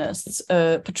feminists.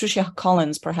 Patricia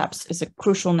Collins, perhaps, is a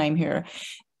crucial name here.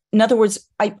 In other words,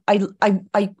 I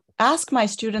ask my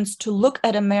students to look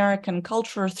at American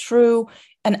culture through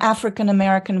an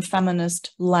African-American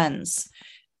feminist lens.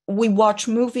 We watch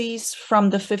movies from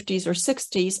the 50s or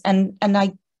 60s, and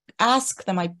I ask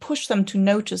them, I push them to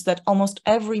notice that almost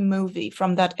every movie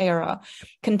from that era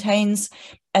contains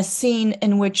a scene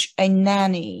in which a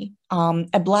nanny,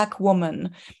 a Black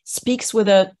woman, speaks with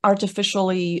an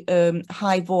artificially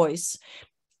high voice,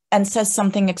 and says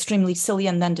something extremely silly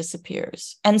and then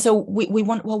disappears. And so we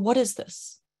want, well, what is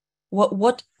this?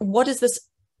 What is this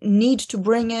need to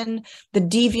bring in the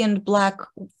deviant Black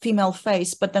female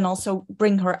face, but then also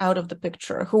bring her out of the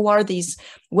picture? Who are these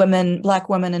women, Black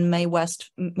women in Mae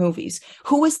West movies?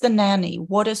 Who is the nanny?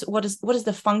 What is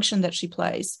the function that she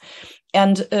plays?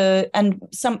 And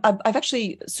I've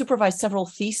actually supervised several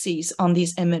theses on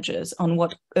these images, on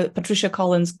what Patricia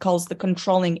Collins calls the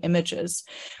controlling images,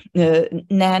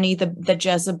 nanny, the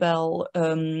Jezebel,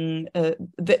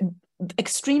 the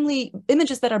extremely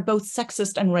images that are both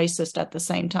sexist and racist at the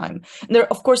same time. And there,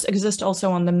 of course, exist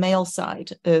also on the male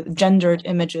side, gendered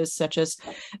images such as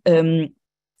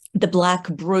the Black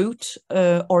brute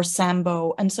or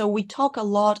Sambo. And so we talk a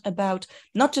lot about,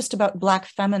 not just about Black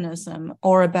feminism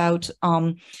or about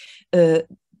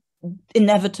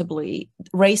inevitably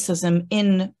racism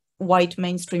in white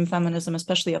mainstream feminism,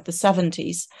 especially of the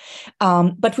 70s.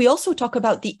 But we also talk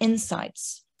about the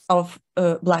insights of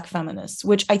Black feminists,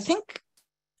 which I think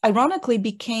ironically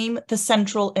became the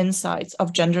central insights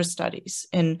of gender studies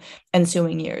in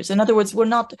ensuing years. In other words,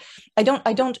 I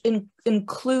don't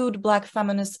include Black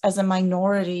feminists as a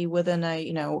minority within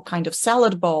a, kind of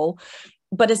salad bowl,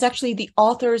 but as actually the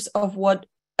authors of what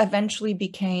eventually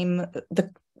became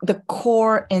the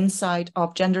core insight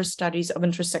of gender studies, of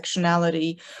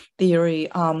intersectionality theory.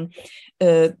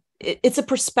 It's a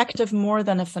perspective more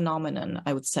than a phenomenon,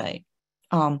 I would say.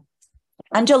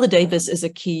 Angela Davis is a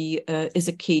key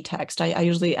text. I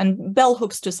usually, and bell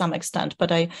hooks to some extent,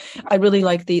 but I really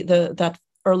like that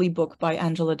early book by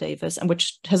Angela Davis, and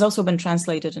which has also been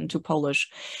translated into Polish.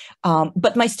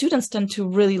 But my students tend to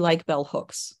really like bell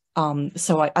hooks,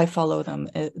 so I follow them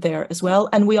there as well.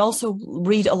 And we also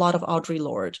read a lot of Audre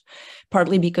Lorde,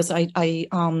 partly because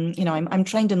I'm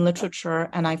trained in literature,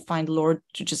 and I find Lorde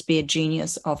to just be a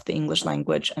genius of the English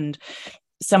language. And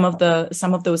some of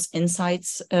those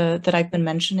insights that I've been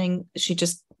mentioning, she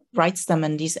just writes them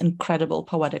in these incredible,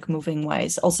 poetic, moving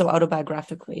ways, also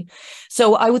autobiographically.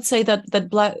 So I would say that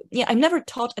I've never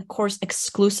taught a course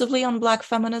exclusively on Black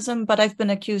feminism, but I've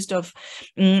been accused of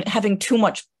having too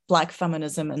much Black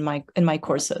feminism in my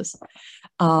courses.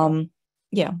 I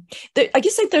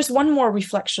guess there's one more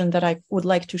reflection that I would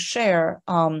like to share,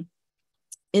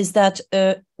 is that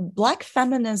Black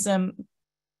feminism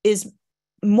is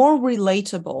more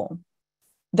relatable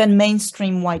than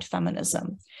mainstream white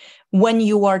feminism when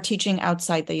you are teaching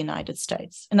outside the United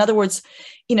States. In other words,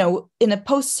 in a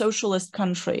post-socialist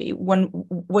country,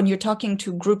 when you're talking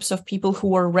to groups of people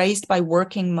who are raised by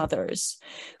working mothers,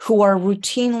 who are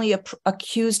routinely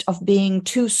accused of being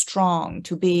too strong,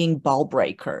 to being ball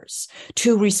breakers,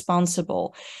 too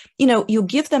responsible, you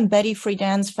give them Betty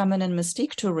Friedan's Feminine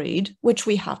Mystique to read, which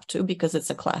we have to because it's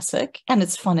a classic and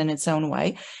it's fun in its own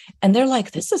way. And they're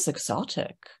like, this is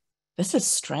exotic. This is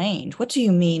strange. What do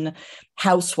you mean,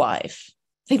 housewife?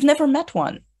 They've never met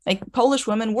one. Like, Polish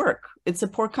women work. It's a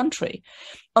poor country.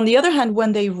 On the other hand,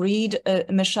 when they read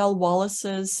Michelle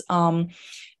Wallace's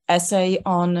essay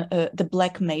on the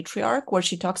Black matriarch, where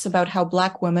she talks about how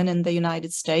Black women in the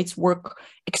United States work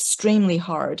extremely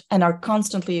hard and are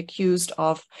constantly accused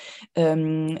of,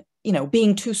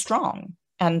 being too strong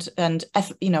and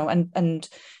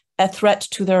a threat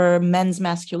to their men's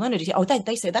masculinity. Oh,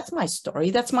 they say, that's my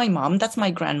story. That's my mom. That's my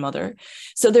grandmother.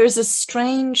 So there's a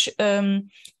strange, there's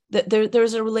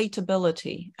a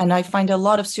relatability. And I find a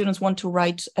lot of students want to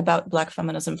write about Black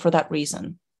feminism for that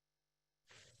reason.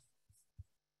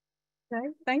 Okay,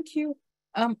 thank you.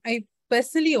 I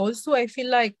personally also, I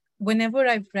feel like whenever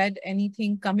I've read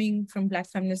anything coming from Black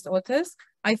feminist authors,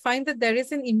 I find that there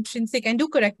is an intrinsic, and do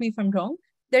correct me if I'm wrong,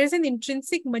 there is an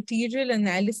intrinsic material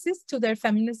analysis to their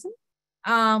feminism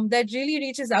that really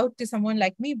reaches out to someone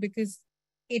like me, because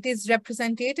it is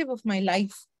representative of my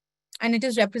life and it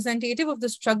is representative of the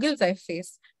struggles I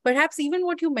faced. Perhaps even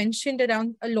what you mentioned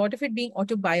around a lot of it being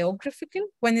autobiographical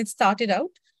when it started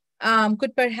out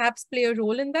could perhaps play a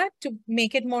role in that to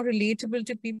make it more relatable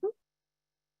to people.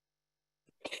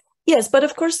 Yes, but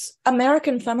of course,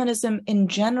 American feminism in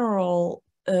general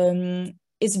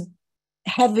is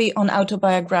heavy on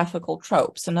autobiographical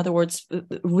tropes. In other words,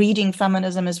 reading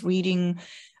feminism is reading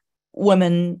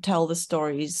women tell the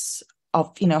stories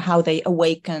of how they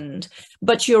awakened.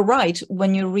 But you're right,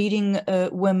 when you're reading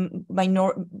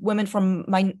women from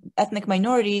ethnic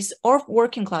minorities or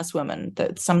working class women,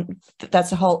 that's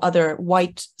a whole other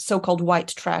so-called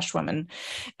white trash women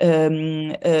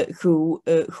who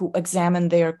examine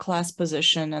their class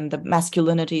position and the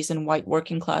masculinities in white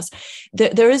working class.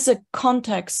 There is a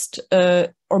context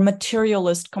or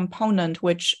materialist component,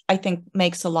 which I think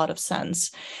makes a lot of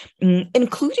sense,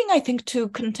 including, I think, to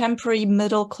contemporary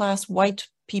middle-class white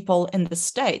people in the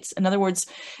States. In other words,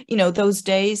 those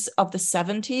days of the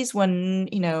 70s when,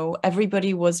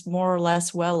 everybody was more or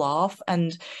less well off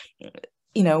and,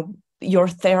 your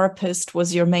therapist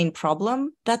was your main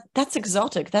problem, that's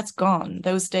exotic, that's gone.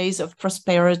 Those days of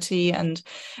prosperity and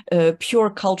pure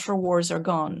culture wars are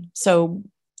gone. So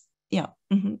yeah.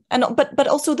 Mm-hmm. And but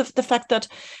also the fact that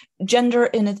gender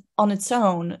on its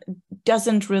own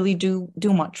doesn't really do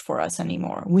much for us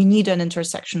anymore. We need an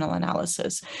intersectional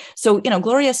analysis. So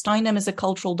Gloria Steinem is a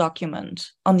cultural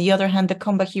document. On the other hand, the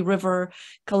Combahee River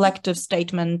collective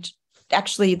statement,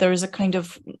 actually there is a kind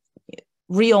of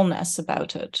realness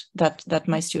about it that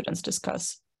my students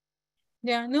discuss.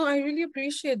 Yeah, no, I really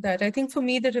appreciate that. I think for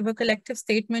me, the River Collective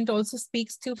statement also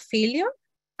speaks to failure.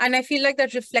 And I feel like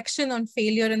that reflection on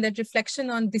failure and that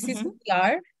reflection on this is who we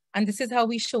are and this is how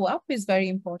we show up is very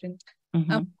important.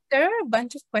 There are a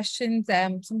bunch of questions. So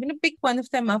I'm going to pick one of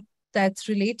them up that's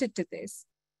related to this.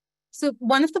 So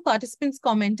one of the participants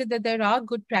commented that there are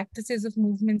good practices of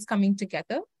movements coming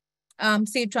together,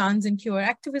 say trans and queer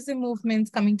activism movements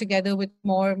coming together with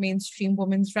more mainstream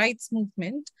women's rights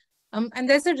movement. And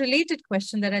there's a related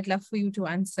question that I'd love for you to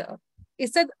answer.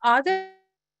 Is that, are there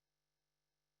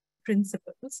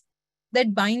principles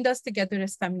that bind us together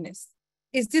as feminists?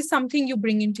 Is this something you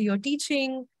bring into your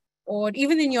teaching or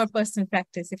even in your personal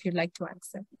practice, if you'd like to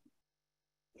answer?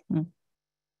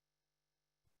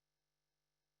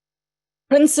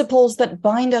 Principles that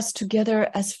bind us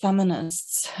together as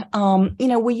feminists.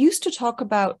 We used to talk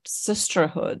about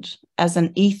sisterhood as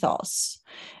an ethos,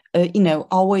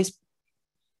 always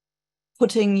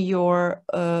putting your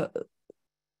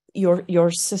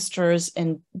sisters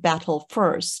in battle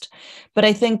first. But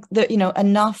I think that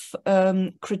enough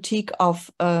critique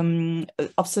of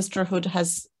sisterhood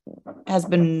has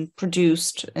been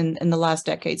produced in the last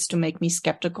decades to make me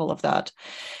skeptical of that.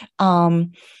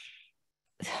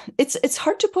 It's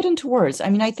hard to put into words. I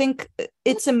mean, I think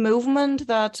it's a movement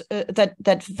that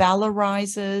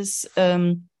valorizes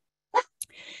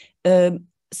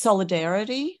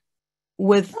solidarity,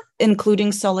 with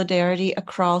including solidarity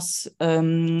across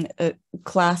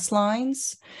class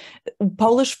lines.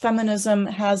 Polish feminism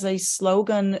has a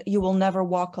slogan, "You will never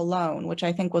walk alone," which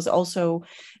I think was also,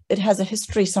 it has a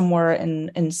history somewhere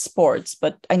in sports,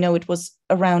 but I know it was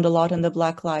around a lot in the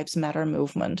Black Lives Matter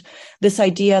movement. This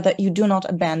idea that you do not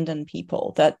abandon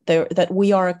people, that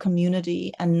we are a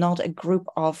community and not a group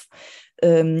of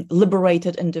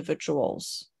liberated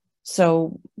individuals.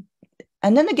 So,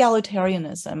 and then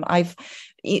egalitarianism.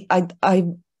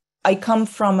 I come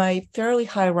from a fairly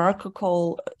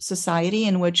hierarchical society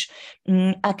in which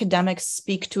academics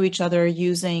speak to each other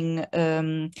using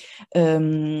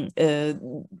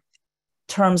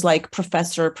terms like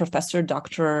professor,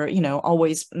 doctor,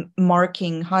 always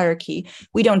marking hierarchy.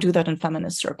 We don't do that in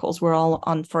feminist circles. We're all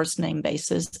on first name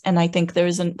basis. And I think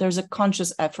there's a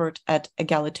conscious effort at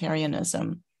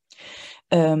egalitarianism.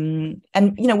 And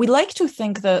we like to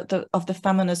think of the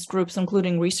feminist groups,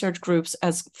 including research groups,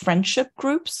 as friendship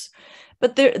groups,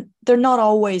 but they're not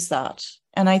always that.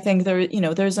 And I think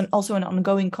there's also an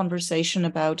ongoing conversation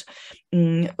about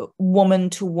woman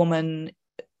to woman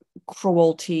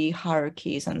cruelty,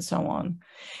 hierarchies, and so on.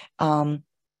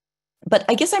 But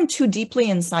I guess I'm too deeply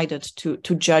incited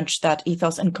to judge that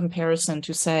ethos in comparison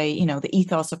to, say, the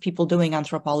ethos of people doing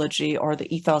anthropology or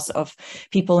the ethos of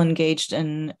people engaged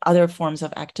in other forms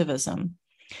of activism.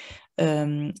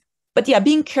 But yeah,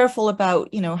 being careful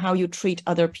about, how you treat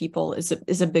other people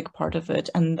is a big part of it.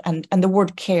 And the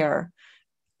word care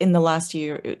in the last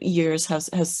years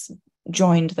has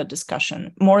joined the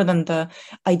discussion more than the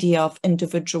idea of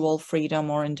individual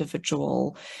freedom or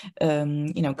individual,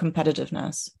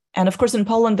 competitiveness. And of course, in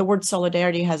Poland, the word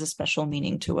solidarity has a special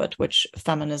meaning to it, which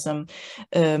feminism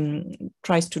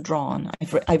tries to draw on.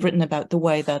 I've written about the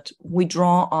way that we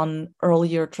draw on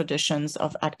earlier traditions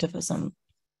of activism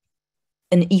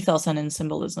in ethos and in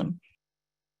symbolism.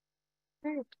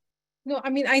 Right. No, I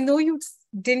mean, I know you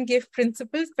didn't give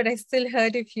principles, but I still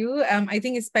heard a few. I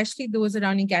think especially those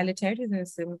around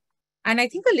egalitarianism. And I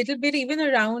think a little bit even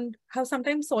around how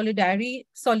sometimes solidarity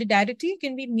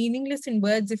can be meaningless in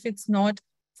words if it's not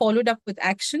followed up with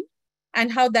action,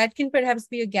 and how that can perhaps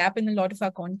be a gap in a lot of our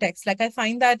contexts. Like I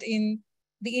find that in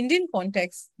the Indian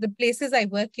context, the places I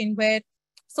work in, where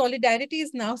solidarity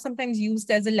is now sometimes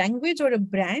used as a language or a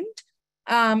brand,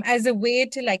 as a way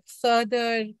to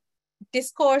further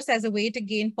discourse, as a way to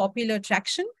gain popular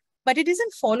traction, but it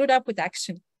isn't followed up with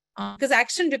action. Because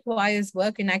action requires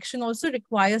work, and action also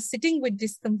requires sitting with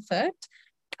discomfort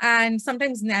and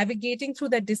sometimes navigating through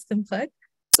that discomfort.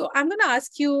 So I'm going to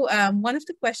ask you one of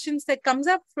the questions that comes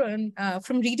up from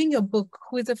reading your book,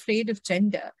 Who is Afraid of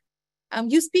Gender?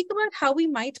 You speak about how we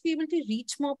might be able to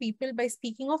reach more people by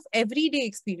speaking of everyday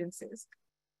experiences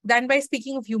than by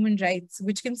speaking of human rights,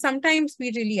 which can sometimes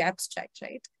be really abstract,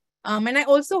 right? And I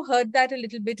also heard that a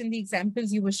little bit in the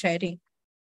examples you were sharing.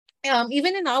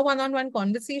 Even in our one-on-one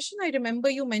conversation, I remember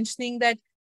you mentioning that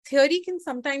theory can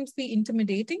sometimes be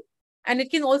intimidating, and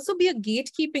it can also be a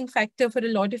gatekeeping factor for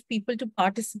a lot of people to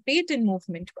participate in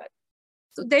movement work.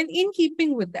 So then in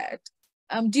keeping with that,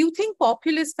 do you think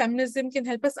populist feminism can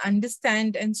help us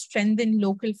understand and strengthen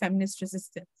local feminist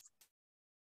resistance?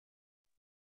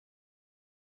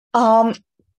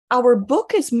 Our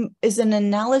book is an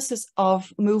analysis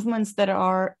of movements that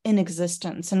are in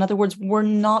existence. In other words, we're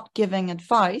not giving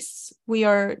advice. We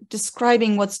are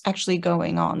describing what's actually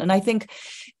going on. And I think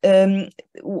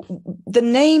the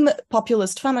name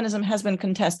populist feminism has been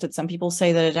contested. Some people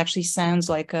say that it actually sounds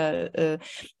like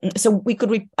so we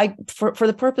could, for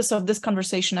the purpose of this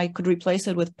conversation, I could replace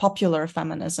it with popular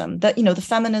feminism. That, the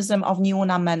feminism of Ni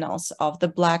Una Menos, of the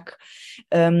black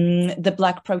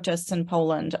protests in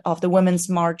Poland, of the Women's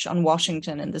March on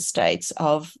Washington in the States,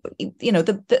 of,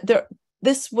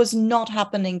 this was not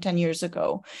happening 10 years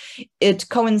ago. It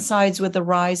coincides with the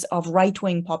rise of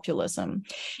right-wing populism.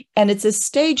 And it's a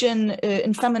stage in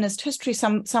feminist history,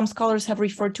 some scholars have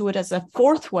referred to it as a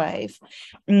fourth wave,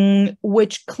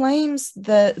 which claims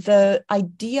the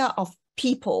idea of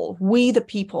people, we the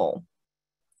people,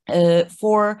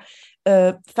 for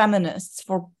feminists,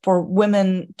 for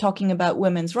women, talking about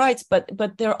women's rights, but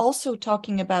they're also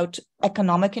talking about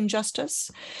economic injustice.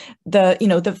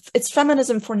 It's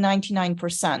feminism for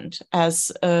 99%,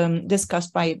 as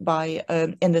discussed by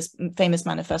in this famous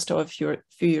manifesto a few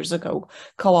years ago,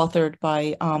 co-authored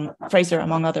by Fraser,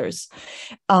 among others.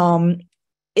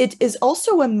 It is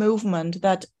also a movement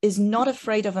that is not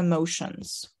afraid of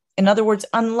emotions. In other words,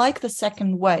 unlike the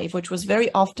second wave, which was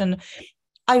very often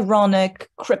ironic,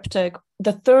 cryptic,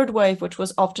 the third wave, which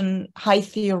was often high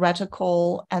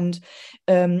theoretical, and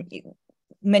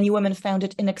many women found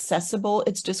it inaccessible,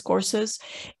 its discourses.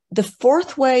 The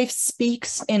fourth wave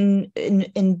speaks in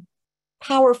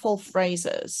powerful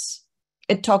phrases.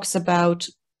 It talks about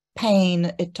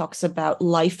pain, it talks about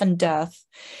life and death,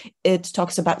 it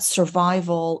talks about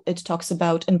survival, it talks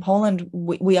about, in Poland,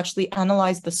 we actually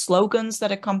analyzed the slogans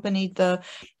that accompanied the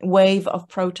wave of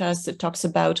protests. It talks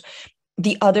about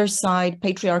the other side,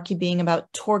 patriarchy, being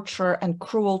about torture and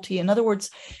cruelty. In other words,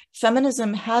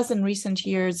 feminism has in recent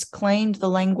years claimed the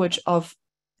language of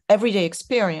everyday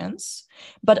experience,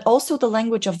 but also the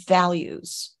language of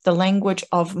values, the language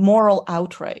of moral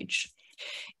outrage.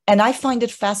 And I find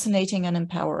it fascinating and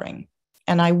empowering.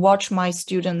 And I watch my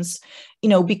students,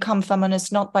 become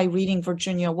feminists, not by reading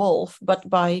Virginia Woolf, but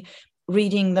by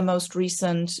reading the most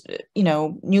recent,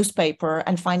 newspaper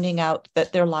and finding out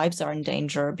that their lives are in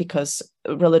danger because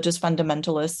religious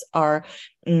fundamentalists are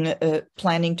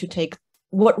planning to take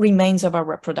what remains of our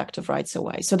reproductive rights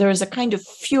away. So there is a kind of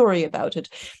fury about it.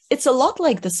 It's a lot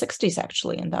like the 60s,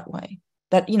 actually, in that way.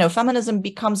 That, feminism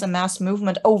becomes a mass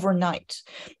movement overnight.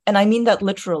 And I mean that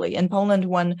literally. In Poland,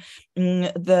 when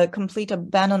the complete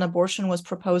ban on abortion was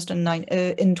proposed in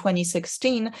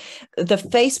 2016, the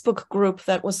Facebook group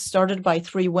that was started by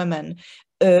 3 women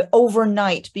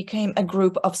overnight became a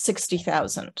group of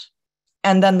 60,000.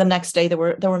 And then the next day there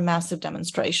were massive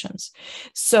demonstrations.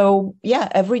 So yeah,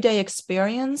 everyday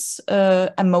experience,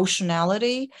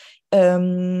 emotionality,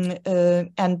 and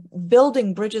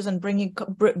building bridges and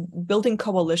building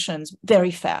coalitions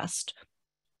very fast.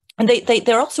 And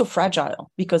they're also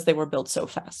fragile because they were built so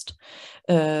fast.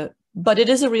 But it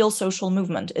is a real social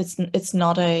movement. It's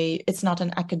not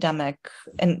an academic,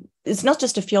 and it's not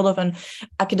just a field of an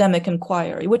academic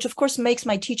inquiry, which of course makes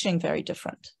my teaching very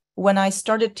different. When I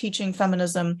started teaching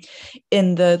feminism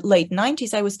in the late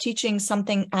 90s, I was teaching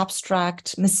something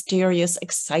abstract, mysterious,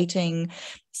 exciting,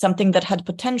 something that had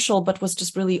potential, but was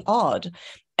just really odd.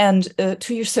 And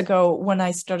 2 years ago, when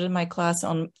I started my class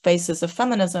on Faces of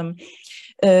Feminism,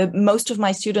 most of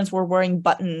my students were wearing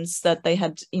buttons that they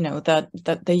had,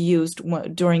 that they used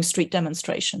during street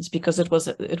demonstrations, because it was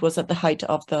at the height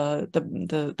of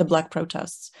the Black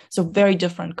protests. So very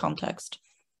different context.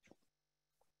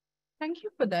 Thank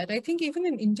you for that. I think even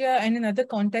in India and in other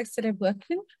contexts that I've worked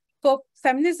in, for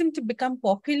feminism to become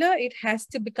popular, it has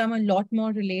to become a lot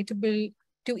more relatable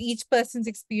to each person's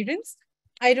experience.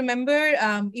 I remember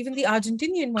even the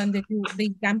Argentinian one the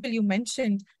example you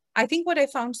mentioned. I think what I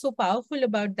found so powerful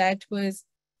about that was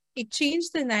it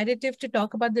changed the narrative to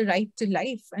talk about the right to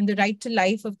life and the right to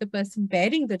life of the person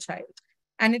bearing the child.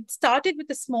 And it started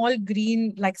with a small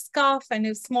green scarf and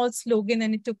a small slogan,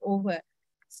 and it took over.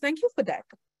 So thank you for that.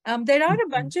 There are a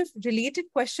bunch of related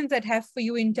questions I'd have for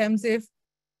you in terms of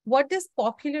what does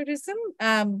popularism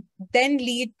then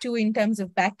lead to in terms of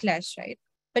backlash, right?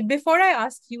 But before I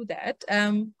ask you that,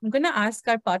 I'm going to ask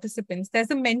our participants.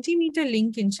 There's a Mentimeter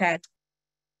link in chat.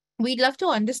 We'd love to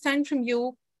understand from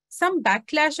you some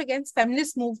backlash against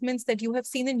feminist movements that you have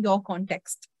seen in your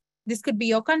context. This could be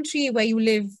your country, where you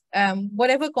live,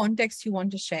 whatever context you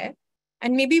want to share.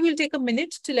 And maybe we'll take a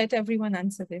minute to let everyone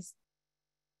answer this.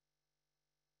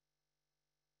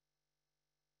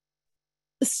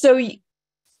 So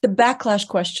the backlash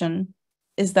question,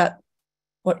 is that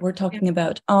what we're talking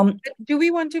about? Do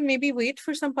we want to maybe wait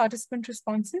for some participant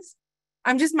responses?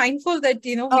 I'm just mindful that,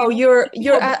 you know. Oh,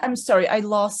 I'm sorry, I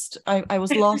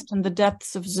was lost in the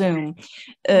depths of Zoom.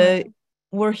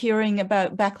 We're hearing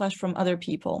about backlash from other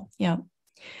people. Yeah.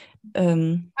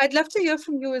 I'd love to hear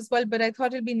from you as well, but I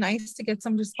thought it'd be nice to get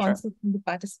some responses Sure. from the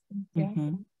participants. Yeah.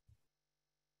 Mm-hmm.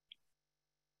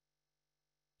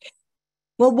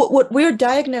 Well, what we're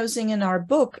diagnosing in our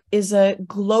book is a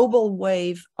global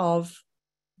wave of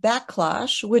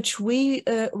backlash, which we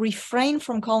refrain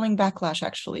from calling backlash,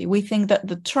 actually. We think that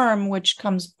the term, which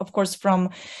comes, of course,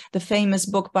 from the famous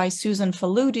book by Susan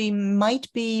Faludi,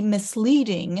 might be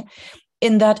misleading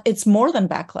in that it's more than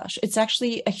backlash. It's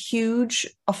actually a huge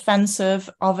offensive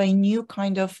of a new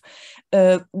kind of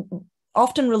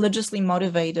often religiously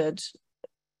motivated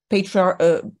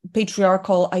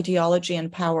patriarchal ideology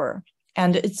and power.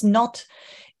 And it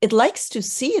likes to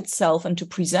see itself and to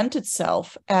present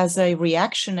itself as a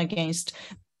reaction against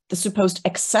the supposed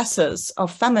excesses of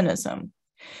feminism.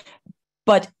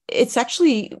 But it's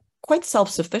actually quite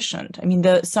self-sufficient. I mean,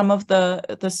 some of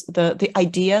the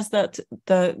ideas that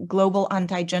the global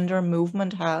anti-gender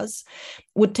movement has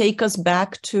would take us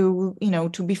back to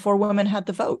before women had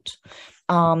the vote.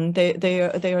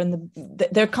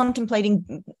 They're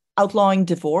contemplating outlawing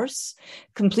divorce,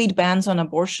 complete bans on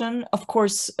abortion, of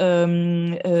course,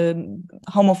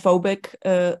 homophobic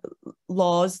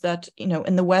laws that,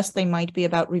 in the West, they might be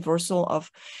about reversal of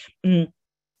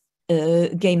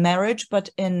gay marriage, but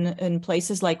in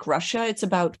places like Russia, it's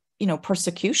about,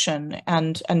 persecution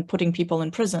and putting people in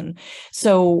prison.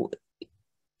 So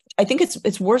I think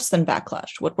it's worse than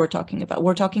backlash, what we're talking about.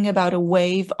 We're talking about a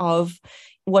wave of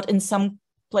what in some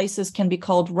places can be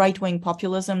called right-wing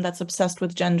populism that's obsessed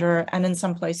with gender, and in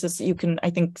some places you can, I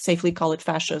think, safely call it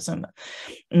fascism.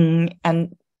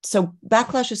 And so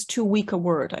backlash is too weak a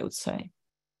word, I would say.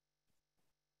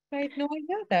 Right, no, I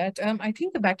hear that. I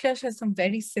think the backlash has some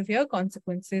very severe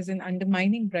consequences in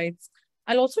undermining rights.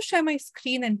 I'll also share my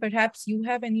screen, and perhaps you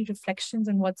have any reflections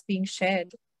on what's being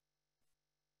shared.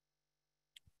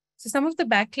 So some of the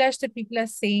backlash that people are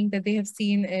saying that they have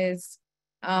seen is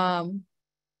an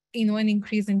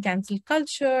increase in cancel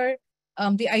culture,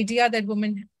 the idea that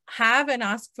women have and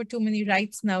ask for too many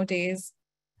rights nowadays,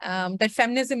 that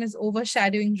feminism is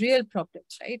overshadowing real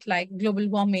problems, right? Like global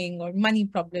warming or money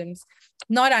problems,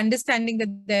 not understanding that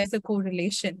there's a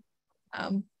correlation.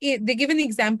 They give an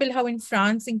example how in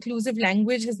France, inclusive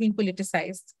language has been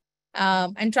politicized,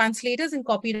 and translators and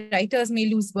copywriters may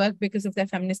lose work because of their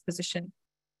feminist position.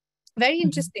 Very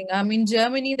interesting. In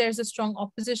Germany, there's a strong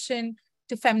opposition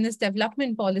to feminist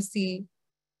development policy.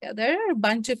 Yeah, there are a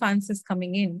bunch of answers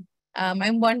coming in.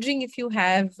 I'm wondering if you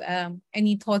have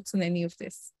any thoughts on any of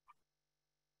this.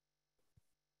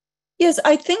 Yes,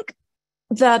 I think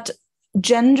that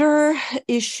gender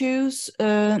issues,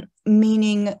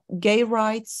 meaning gay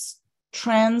rights,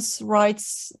 trans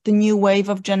rights, the new wave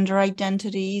of gender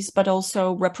identities, but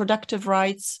also reproductive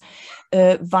rights,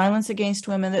 violence against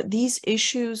women, that these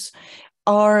issues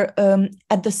are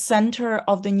at the center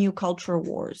of the new culture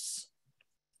wars.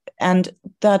 And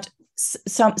that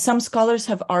some scholars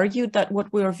have argued that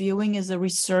what we are viewing is a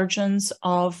resurgence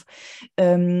of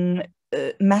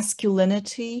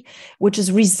masculinity, which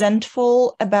is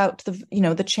resentful about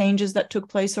the changes that took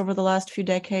place over the last few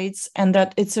decades, and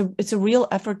that it's a real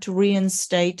effort to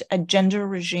reinstate a gender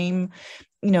regime,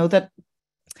 that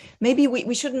maybe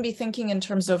we shouldn't be thinking in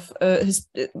terms of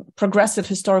progressive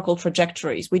historical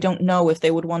trajectories. We don't know if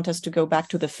they would want us to go back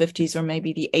to the 50s or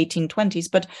maybe the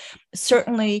 1820s, but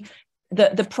certainly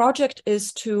the project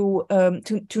is to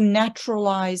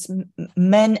naturalize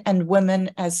men and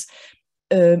women as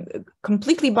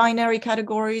completely binary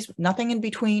categories, nothing in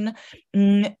between,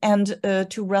 and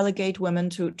to relegate women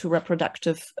to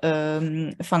reproductive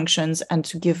functions, and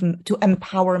to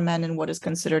empower men in what is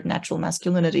considered natural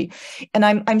masculinity. And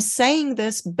I'm saying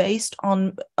this based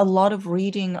on a lot of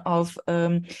reading of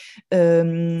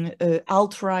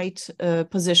alt-right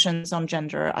positions on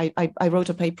gender. I wrote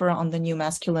a paper on the new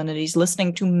masculinities,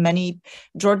 listening to many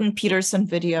Jordan Peterson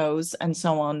videos and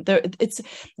so on. It's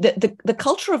the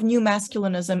culture of new masculinism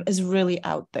is really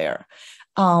out there.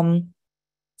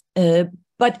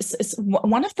 But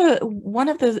one of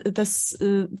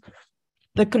the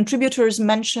contributors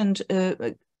mentioned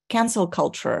cancel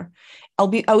culture. I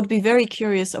would be very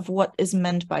curious of what is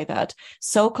meant by that.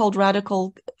 So-called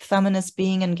radical feminists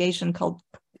being engaged in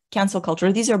cancel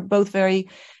culture. These are both very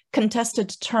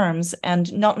contested terms,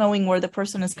 and not knowing where the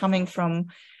person is coming from,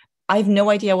 I have no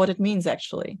idea what it means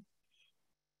actually.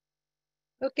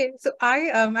 Okay, so I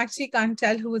actually can't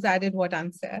tell who's added what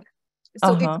answer.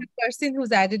 So if the person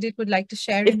who's added it would like to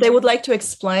share, if they would like to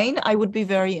explain, I would be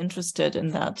very interested in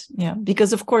that. Yeah,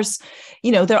 because of course,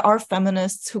 you know, there are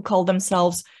feminists who call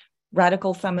themselves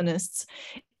radical feminists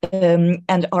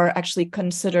and are actually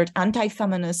considered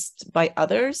anti-feminist by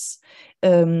others.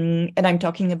 And I'm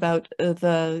talking about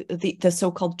the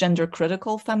so-called gender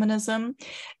critical feminism.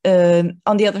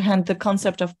 On the other hand, the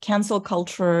concept of cancel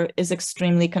culture is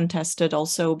extremely contested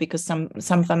also, because some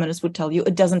feminists would tell you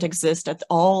it doesn't exist at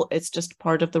all. It's just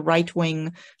part of the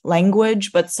right-wing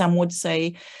language. But some would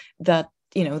say that,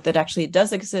 you know, that actually it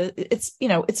does exist. It's, you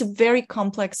know, it's a very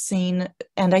complex scene.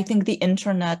 And I think the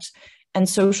internet and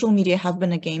social media have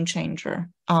been a game changer.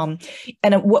 And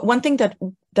one thing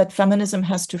that feminism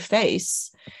has to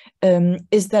face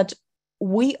is that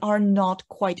we are not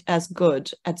quite as good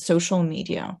at social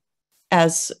media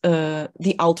as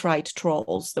the alt-right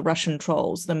trolls, the Russian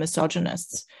trolls, the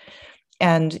misogynists.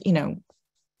 And, you know,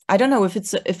 I don't know if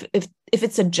it's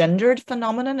a gendered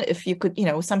phenomenon. If you could, you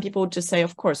know, some people would just say,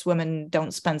 of course, women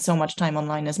don't spend so much time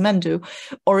online as men do,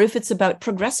 or if it's about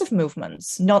progressive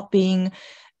movements not being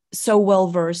so well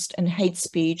versed in hate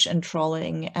speech and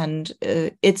trolling, and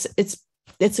it's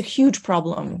a huge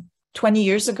problem. 20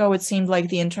 years ago, it seemed like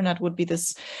the internet would be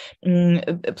this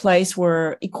place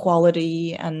where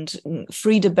equality and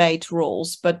free debate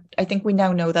rules, but I think we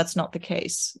now know that's not the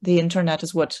case. The internet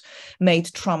is what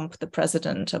made Trump the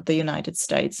president of the United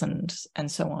States, and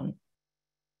so on.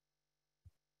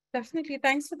 Definitely,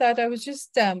 thanks for that. I was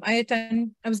just I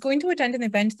was going to attend an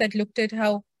event that looked at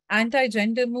how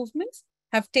anti-gender movements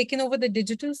have taken over the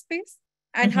digital space,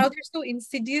 and how they're so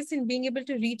insidious in being able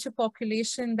to reach a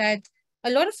population that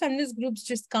a lot of feminist groups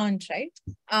just can't, right?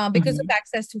 Because of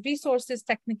access to resources,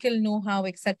 technical know-how,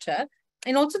 etc.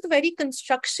 And also the very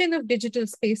construction of digital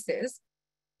spaces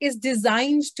is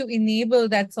designed to enable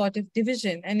that sort of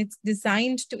division, and it's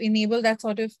designed to enable that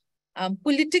sort of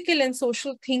political and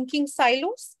social thinking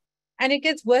silos, and it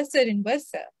gets worse and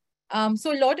worse.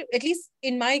 So a lot of, at least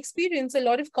in my experience, a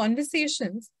lot of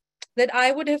conversations that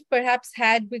I would have perhaps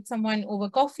had with someone over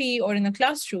coffee or in a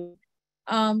classroom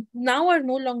now are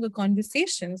no longer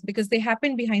conversations, because they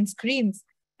happen behind screens,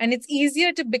 and it's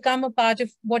easier to become a part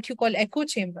of what you call echo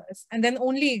chambers and then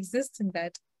only exist in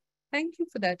that. Thank you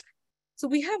for that. So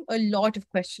we have a lot of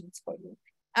questions for you,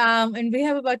 and we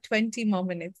have about 20 more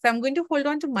minutes. So I'm going to hold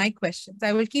on to my questions.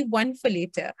 I will keep one for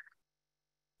later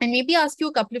and maybe ask you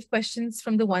a couple of questions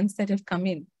from the ones that have come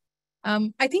in.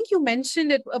 I think you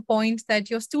mentioned at a point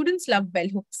that your students love bell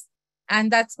hooks,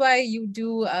 and that's why you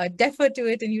do defer to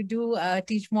it, and you do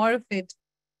teach more of it.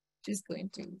 Just going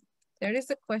to, there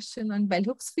is a question on bell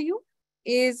hooks for you.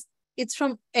 It's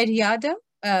from Eriada.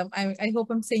 I hope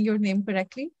I'm saying your name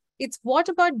correctly. It's, what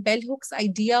about bell hooks'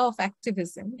 idea of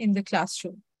activism in the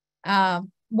classroom?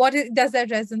 Does that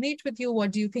resonate with you?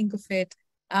 What do you think of it?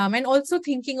 And also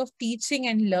thinking of teaching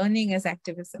and learning as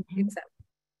activism itself.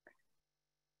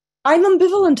 I'm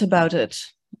ambivalent about it.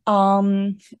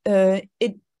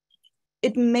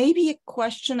 It may be a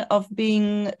question of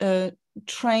being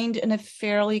trained in a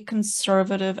fairly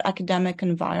conservative academic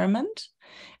environment,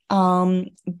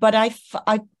 but I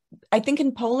think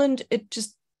in Poland it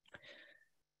just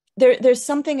there's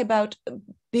something about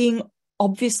being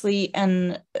obviously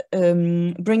and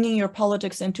bringing your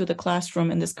politics into the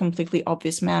classroom in this completely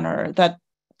obvious manner that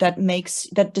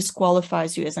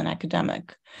disqualifies you as an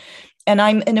academic. And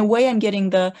in a way, I'm getting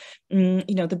the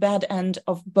bad end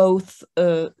of both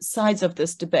sides of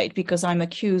this debate, because I'm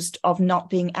accused of not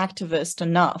being activist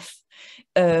enough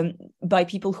by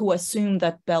people who assume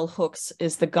that bell hooks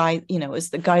is the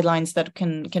guidelines that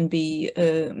can be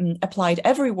applied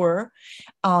everywhere.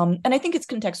 And I think it's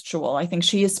contextual. I think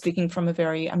she is speaking from a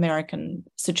very American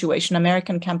situation.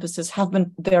 American campuses have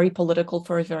been very political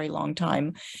for a very long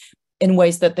time, in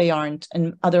ways that they aren't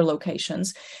in other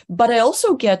locations. But I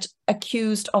also get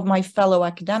accused of my fellow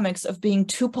academics of being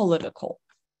too political.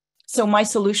 So my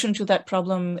solution to that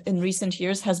problem in recent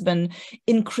years has been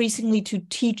increasingly to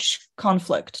teach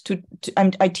conflict.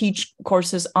 I teach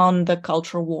courses on the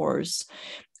culture wars,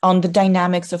 on the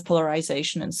dynamics of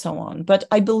polarization and so on. But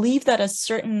I believe that a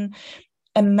certain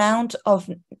amount of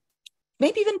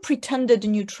maybe even pretended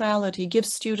neutrality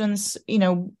gives students,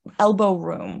 elbow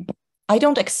room. I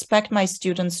don't expect my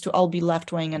students to all be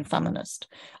left-wing and feminist.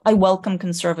 I welcome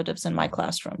conservatives in my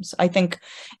classrooms. I think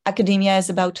academia is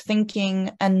about thinking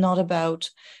and not about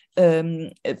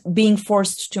being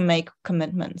forced to make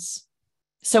commitments.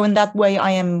 So in that way,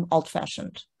 I am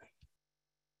old-fashioned.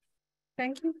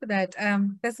 Thank you for that.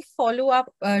 There's a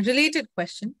follow-up related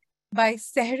question by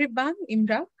Sehriban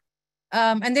Imra.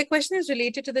 And their question is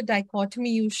related to the dichotomy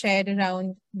you shared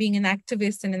around being an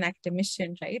activist and an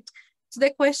academician, right? So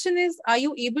their question is, are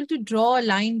you able to draw a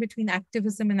line between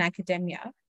activism and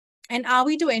academia? And are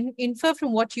we to infer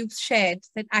from what you've shared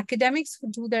that academics who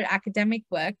do their academic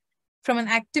work from an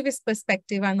activist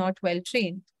perspective are not well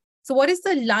trained? So what is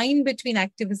the line between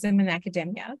activism and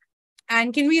academia?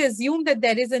 And can we assume that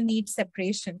there is a neat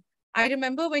separation? I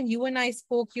remember when you and I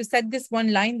spoke, you said this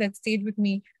one line that stayed with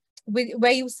me,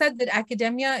 where you said that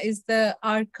academia is the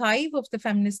archive of the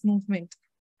feminist movement.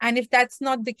 And if that's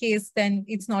not the case, then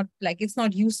it's not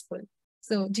useful.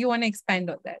 So do you want to expand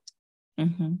on that?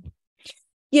 Mm-hmm.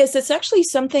 Yes, it's actually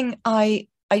something I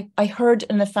heard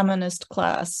in a feminist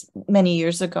class many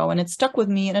years ago, and it stuck with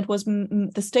me. And it was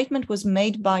the statement was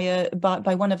made by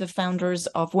one of the founders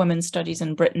of women's studies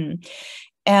in Britain.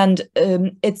 And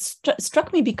it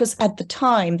struck me because at the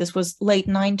time, this was late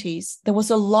 90s, there was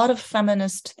a lot of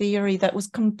feminist theory that was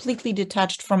completely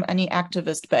detached from any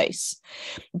activist base.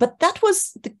 But that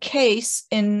was the case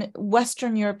in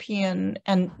Western European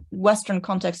and Western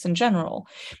contexts in general.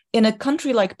 In a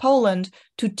country like Poland,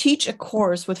 to teach a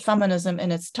course with feminism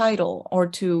in its title or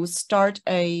to start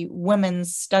a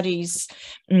women's studies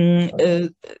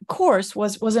course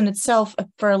was in itself a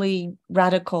fairly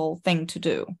radical thing to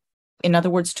do. In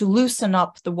other words, to loosen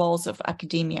up the walls of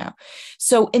academia.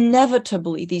 So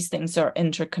inevitably, these things are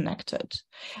interconnected.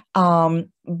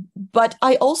 But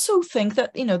I also think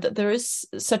that, that there is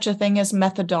such a thing as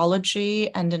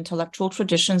methodology and intellectual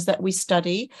traditions that we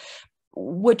study,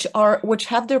 which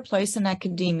have their place in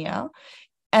academia.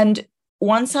 And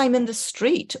once I'm in the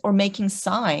street or making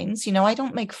signs, I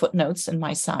don't make footnotes in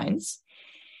my signs.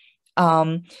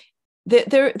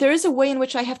 There is a way in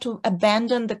which I have to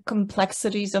abandon the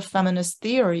complexities of feminist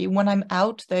theory when I'm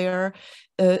out there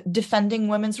defending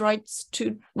women's right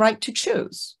to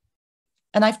choose.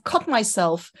 And I've caught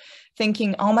myself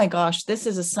thinking, oh my gosh, this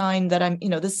is a sign that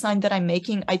this sign that I'm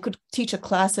making, I could teach a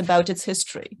class about its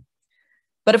history.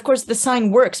 But of course, the sign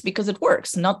works because it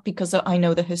works, not because I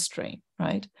know the history,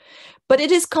 right? But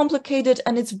it is complicated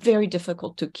and it's very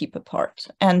difficult to keep apart.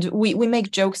 And we make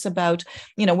jokes about,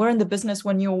 we're in the business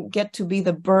when you get to be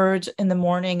the bird in the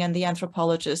morning and the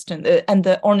anthropologist and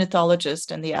the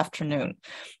ornithologist in the afternoon.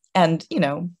 And,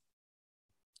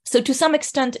 so to some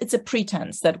extent, it's a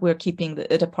pretense that we're keeping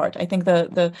it apart. I think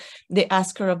the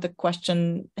asker of the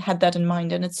question had that in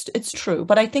mind, and it's true.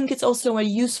 But I think it's also a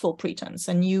useful pretense,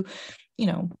 and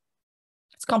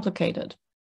it's complicated.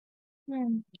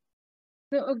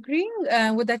 So agreeing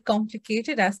with that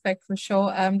complicated aspect for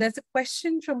sure, there's a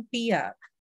question from Pia,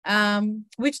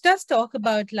 which does talk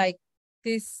about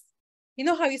this,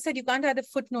 how you said you can't add a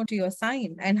footnote to your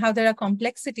sign and how there are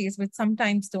complexities which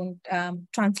sometimes don't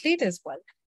translate as well.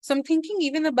 So I'm thinking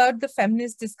even about the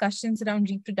feminist discussions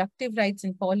around reproductive rights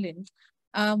in Poland.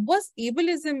 Was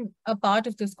ableism a part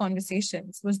of those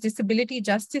conversations? Was disability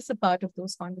justice a part of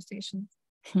those conversations?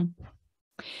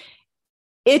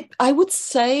 I would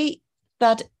say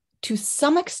that to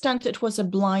some extent it was a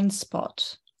blind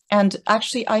spot. And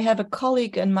actually, I have a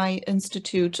colleague in my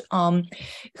institute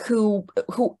who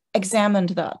examined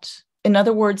that. In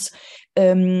other words,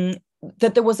 that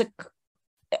there was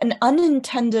an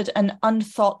unintended and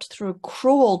unthought through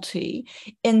cruelty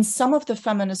in some of the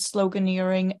feminist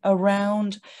sloganeering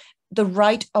around the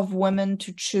right of women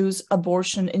to choose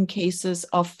abortion in cases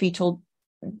of fetal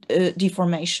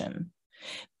deformation.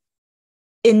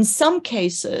 In some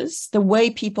cases, the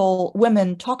way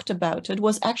women talked about it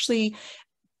was actually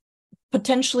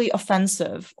potentially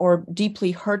offensive or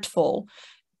deeply hurtful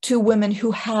to women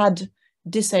who had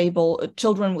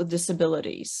children with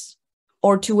disabilities,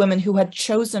 or to women who had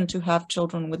chosen to have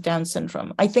children with Down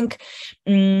syndrome. I think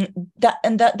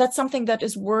that's something that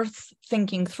is worth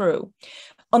thinking through.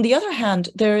 On the other hand,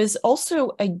 there is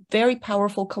also a very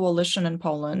powerful coalition in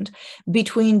Poland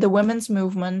between the women's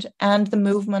movement and the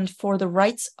movement for the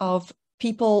rights of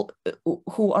people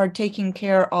who are taking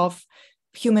care of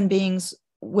human beings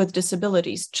with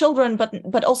disabilities, children,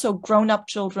 but also grown-up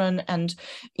children. And,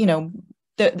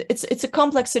 it's a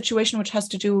complex situation which has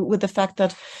to do with the fact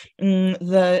that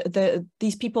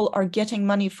these people are getting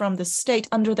money from the state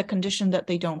under the condition that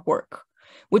they don't work,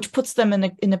 which puts them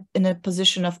in a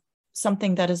position of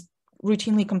something that is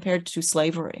routinely compared to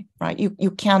slavery, right?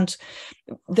 You can't.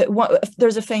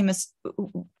 There's a famous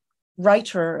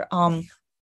writer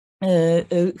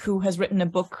who has written a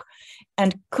book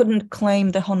and couldn't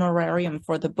claim the honorarium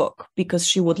for the book because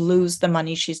she would lose the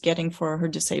money she's getting for her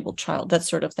disabled child, that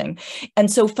sort of thing.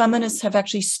 And so feminists have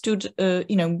actually stood,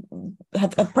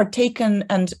 have partaken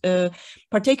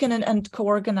and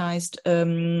co-organized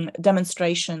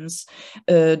demonstrations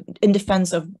in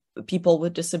defense of people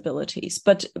with disabilities.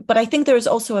 But I think there is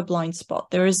also a blind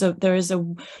spot. There is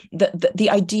the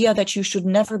idea that you should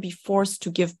never be forced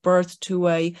to give birth to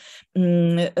a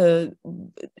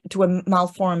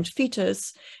malformed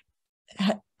fetus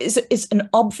is an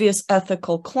obvious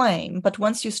ethical claim. But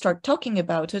once you start talking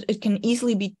about it, it can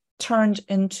easily be turned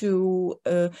into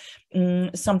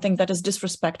something that is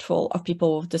disrespectful of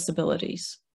people with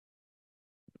disabilities.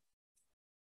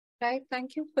 Right,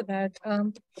 thank you for that.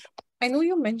 I know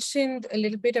you mentioned a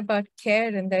little bit about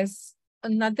care, and there's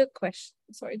another question.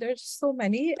 Sorry, there's so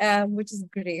many, which is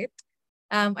great.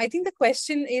 I think the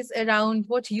question is around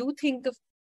what you think of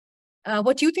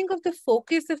the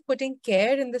focus of putting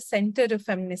care in the center of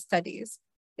feminist studies,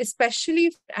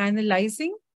 especially for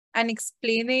analyzing and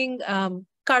explaining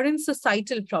current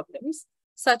societal problems,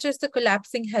 such as the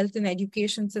collapsing health and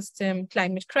education system,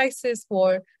 climate crisis,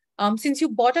 war. Since you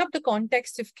brought up the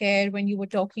context of care when you were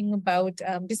talking about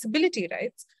disability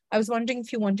rights, I was wondering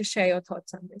if you want to share your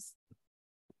thoughts on this.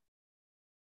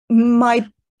 My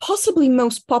possibly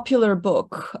most popular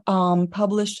book,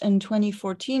 published in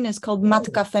 2014, is called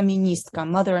Matka Feministka,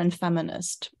 Mother and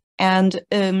Feminist. And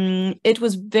it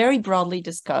was very broadly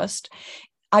discussed.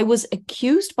 I was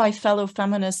accused by fellow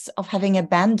feminists of having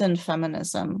abandoned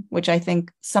feminism, which I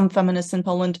think some feminists in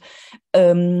Poland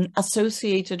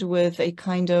associated with a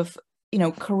kind of,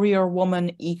 career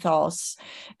woman ethos,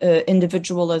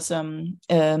 individualism,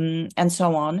 and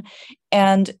so on.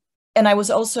 And I was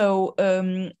also,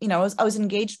 I was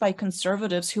engaged by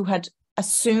conservatives who had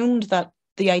assumed that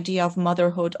the idea of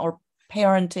motherhood or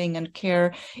parenting and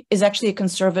care is actually a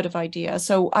conservative idea.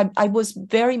 So I was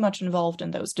very much involved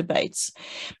in those debates.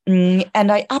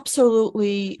 And I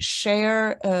absolutely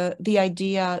share the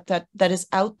idea that is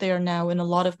out there now in a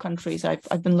lot of countries.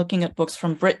 I've been looking at books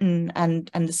from Britain and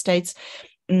the States,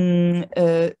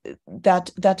 that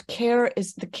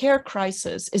the care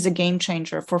crisis is a game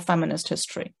changer for feminist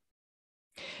history.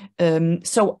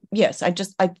 So yes,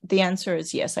 the answer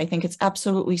is yes. I think it's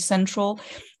absolutely central.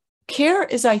 Care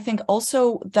is, I think,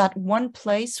 also that one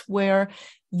place where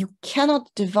you cannot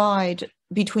divide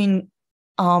between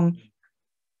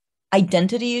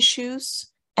identity issues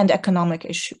and economic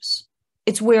issues.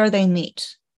 It's where they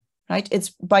meet, right?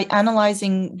 It's by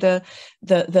analyzing the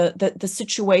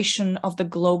situation of the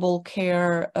global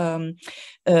care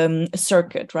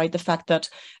circuit, right? The fact that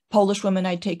Polish women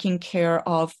are taking care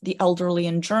of the elderly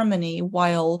in Germany,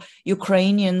 while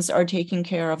Ukrainians are taking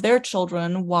care of their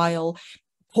children, while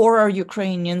poorer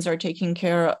Ukrainians are taking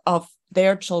care of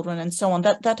their children, and so on.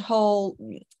 That whole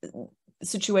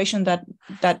situation that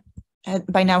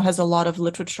by now has a lot of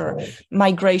literature: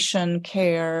 migration,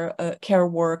 care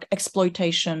work,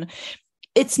 exploitation.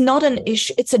 It's not an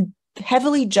issue. It's a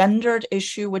heavily gendered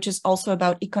issue, which is also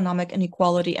about economic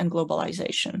inequality and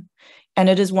globalization, and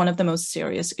it is one of the most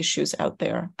serious issues out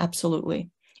there. Absolutely.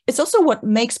 It's also what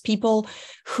makes people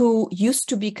who used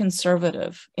to be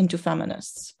conservative into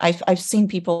feminists. I've seen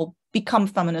people become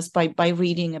feminists by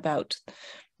reading about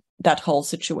that whole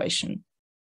situation.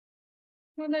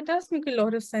 Well, that does make a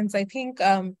lot of sense. I think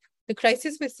the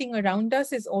crisis we're seeing around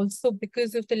us is also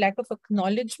because of the lack of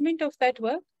acknowledgement of that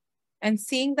work and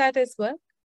seeing that as work.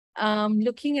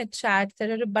 Looking at chat,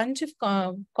 there are a bunch of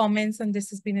comments, and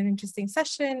this has been an interesting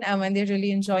session, and they're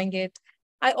really enjoying it.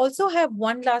 I also have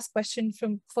one last question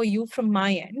for you from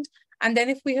my end, and then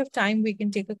if we have time, we can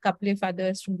take a couple of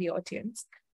others from the audience.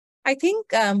 I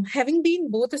think having been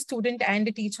both a student and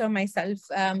a teacher myself,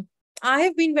 I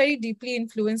have been very deeply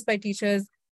influenced by teachers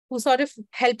who sort of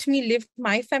helped me live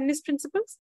my feminist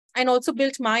principles and also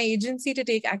built my agency to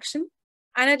take action.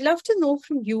 And I'd love to know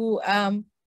from you,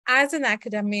 as an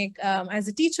academic, as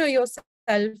a teacher yourself,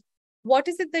 what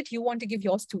is it that you want to give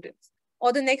your students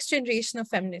or the next generation of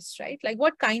feminists, right? Like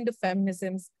what kind of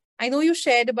feminisms? I know you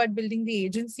shared about building the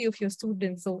agency of your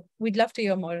students, so we'd love to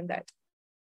hear more on that.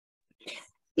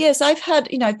 Yes, I've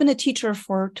been a teacher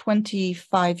for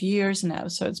 25 years now,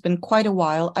 so it's been quite a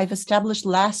while. I've established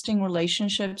lasting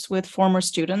relationships with former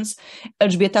students.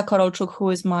 Elżbieta Korolczuk, who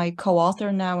is my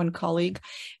co-author now and colleague,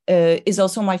 is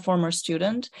also my former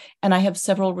student, and I have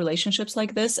several relationships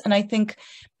like this. And I think,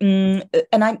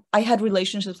 I had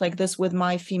relationships like this with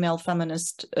my female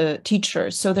feminist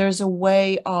teachers. So there's a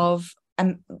way of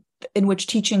in which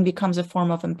teaching becomes a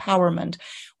form of empowerment.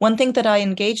 One thing that I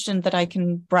engaged in that I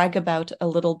can brag about a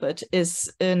little bit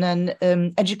is in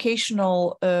an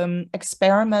educational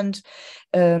experiment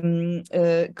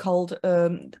called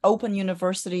Open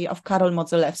University of Karol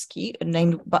Modzelewski,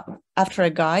 named after a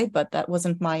guy, but that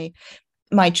wasn't my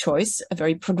choice, a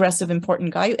very progressive,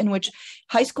 important guy, in which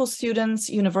high school students,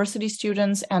 university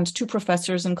students, and 2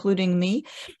 professors, including me,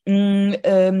 we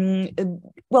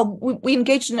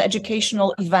engaged in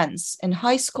educational events in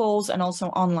high schools and also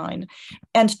online.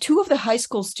 And 3 of the high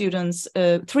school students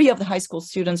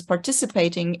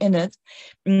participating in it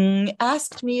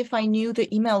asked me if I knew the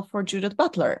email for Judith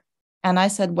Butler. And I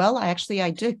said, well, I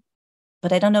do,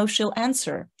 but I don't know if she'll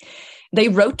answer. They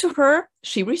wrote to her,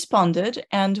 she responded,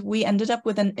 and we ended up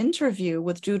with an interview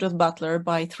with Judith Butler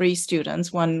by 3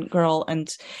 students, 1 girl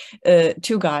and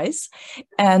 2 guys.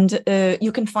 And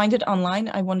you can find it online.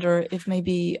 I wonder if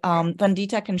maybe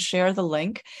Vandita can share the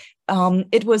link.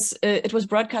 It was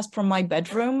broadcast from my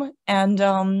bedroom, and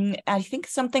I think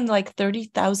something like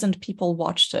 30,000 people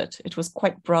watched it. It was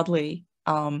quite broadly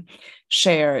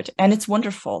shared, and it's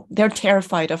wonderful. They're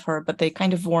terrified of her, but they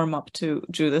kind of warm up to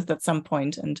Judith at some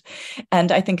point, and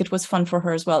I think it was fun for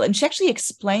her as well. And she actually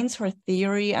explains her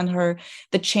theory and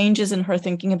the changes in her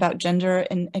thinking about gender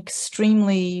in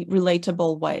extremely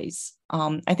relatable ways.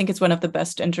 I think it's one of the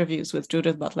best interviews with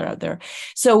Judith Butler out there.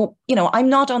 So, I'm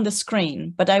not on the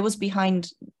screen, but I was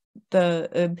behind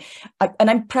and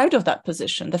I'm proud of that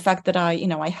position. The fact that I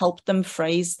helped them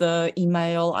phrase the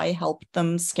email, I helped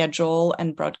them schedule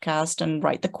and broadcast and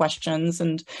write the questions,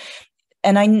 and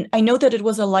I know that it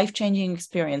was a life-changing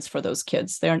experience for those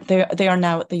kids. They are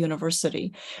now at the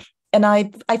university. And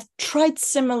I've tried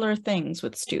similar things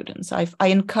with students. I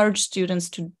encourage students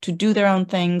to do their own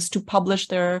things, to publish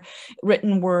their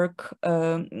written work,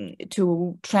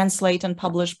 to translate and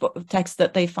publish texts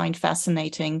that they find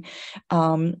fascinating.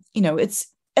 It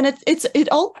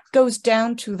all goes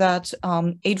down to that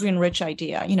Adrienne Rich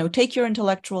idea. Take your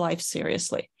intellectual life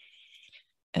seriously.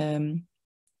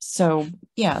 So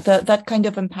yeah, that kind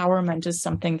of empowerment is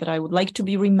something that I would like to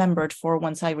be remembered for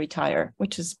once I retire,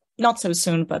 which is not so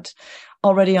soon, but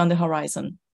already on the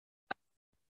horizon.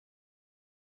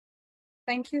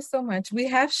 Thank you so much. We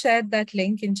have shared that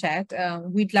link in chat.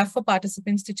 We'd love for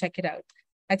participants to check it out.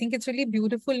 I think it's really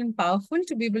beautiful and powerful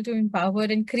to be able to empower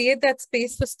and create that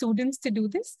space for students to do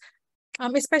this,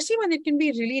 especially when it can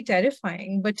be really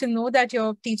terrifying. But to know that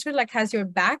your teacher has your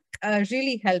back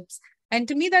really helps. And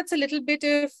to me, that's a little bit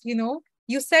of, you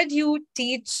said you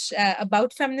teach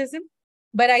about feminism,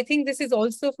 but I think this is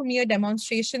also for me a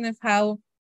demonstration of how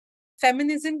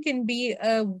feminism can be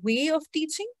a way of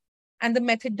teaching and the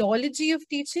methodology of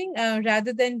teaching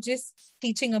rather than just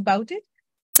teaching about it.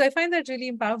 So I find that really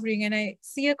empowering. And I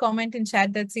see a comment in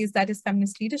chat that says that is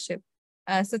feminist leadership.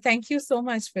 So thank you so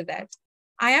much for that.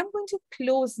 I am going to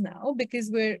close now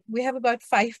because we have about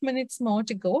 5 minutes more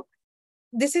to go.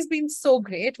 This has been so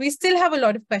great. We still have a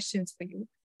lot of questions for you.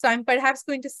 So I'm perhaps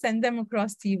going to send them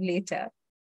across to you later.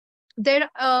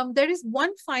 There is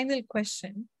one final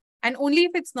question, and only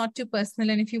if it's not too personal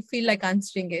and if you feel like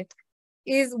answering it,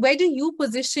 is where do you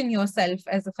position yourself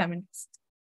as a feminist?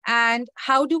 And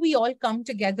how do we all come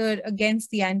together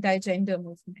against the anti-gender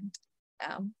movement?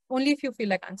 Only if you feel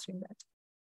like answering that.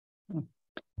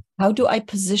 How do I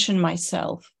position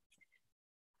myself?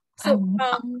 So,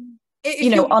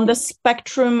 on the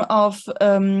spectrum of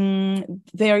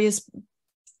various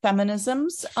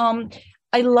feminisms,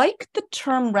 I like the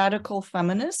term radical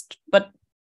feminist, but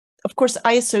of course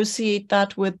I associate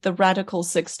that with the radical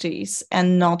 60s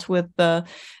and not with the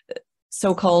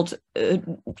so-called,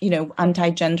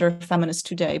 anti-gender feminist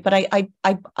today. But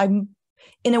I'm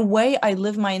in a way, I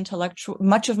live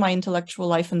much of my intellectual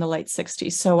life in the late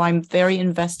 60s. So I'm very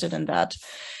invested in that,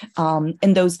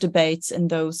 in those debates, in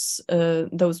those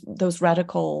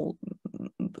radical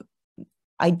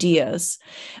ideas.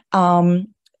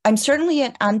 I'm certainly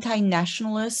an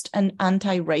anti-nationalist and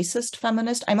anti-racist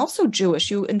feminist. I'm also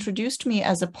Jewish. You introduced me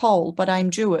as a Pole, but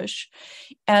I'm Jewish.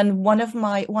 And one of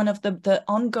the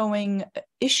ongoing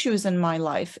issues in my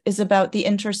life is about the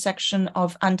intersection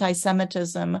of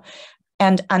anti-Semitism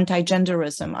and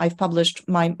anti-genderism. I've published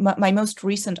my most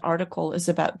recent article is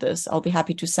about this. I'll be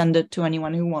happy to send it to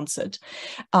anyone who wants it.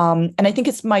 And I think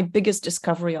it's my biggest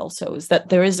discovery also is that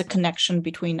there is a connection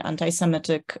between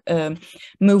anti-Semitic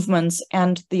movements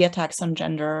and the attacks on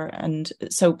gender. And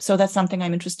so that's something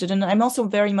I'm interested in. I'm also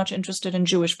very much interested in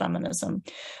Jewish feminism,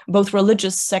 both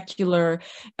religious, secular,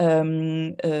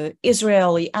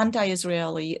 Israeli,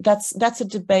 anti-Israeli. That's a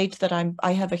debate that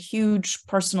I have a huge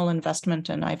personal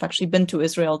investment in. I've actually been to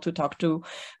Israel to talk to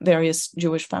various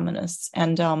Jewish feminists.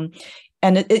 And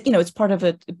and it's part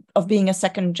of being a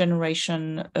second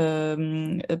generation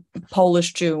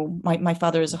Polish Jew. My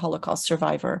father is a Holocaust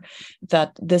survivor,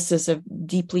 that this is a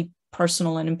deeply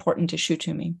personal and important issue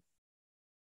to me.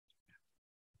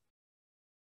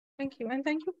 Thank you. And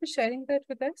thank you for sharing that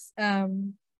with us.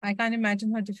 I can't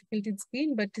imagine how difficult it's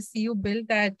been, but to see you build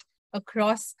that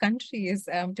across countries,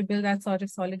 to build that sort of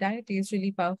solidarity is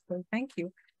really powerful. Thank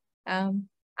you.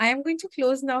 I am going to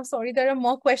close now. Sorry, there are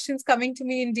more questions coming to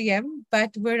me in DM,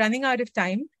 but we're running out of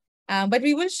time. But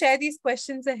we will share these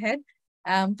questions ahead.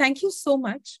 Thank you so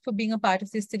much for being a part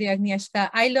of this today, Agnieszka.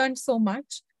 I learned so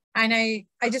much. And I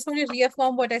just want to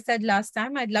reaffirm what I said last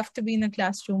time. I'd love to be in a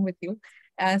classroom with you.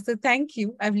 So thank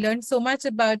you. I've learned so much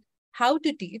about how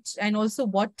to teach and also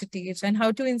what to teach and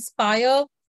how to inspire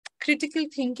critical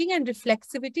thinking and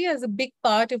reflexivity as a big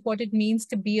part of what it means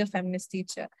to be a feminist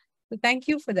teacher. So thank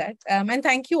you for that. And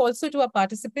thank you also to our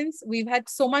participants. We've had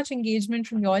so much engagement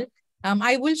from you all.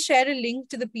 I will share a link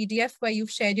to the PDF where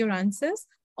you've shared your answers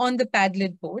on the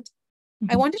Padlet board.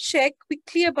 I want to share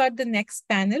quickly about the next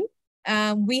panel.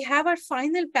 We have our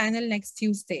final panel next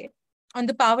Tuesday on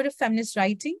the power of feminist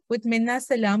writing with Minna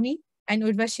Salami and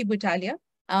Urvashi Butalia.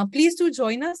 Please do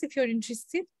join us if you're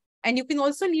interested. And you can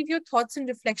also leave your thoughts and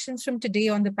reflections from today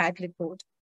on the Padlet board.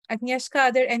 Agnieszka,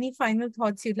 are there any final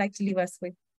thoughts you'd like to leave us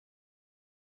with?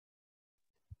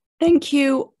 Thank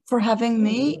you for having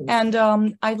me. And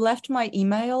I left my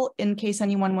email in case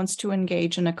anyone wants to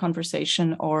engage in a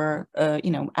conversation or,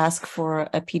 ask for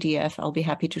a PDF. I'll be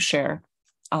happy to share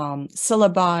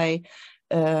syllabi,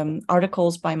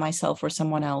 articles by myself or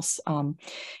someone else.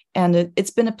 And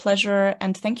it's been a pleasure.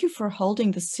 And thank you for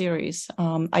holding this series.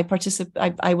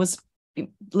 I was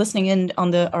listening in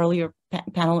on the earlier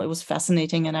panel. It was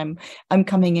fascinating, and I'm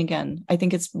coming again. I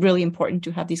think it's really important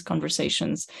to have these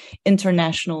conversations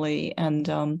internationally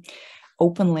and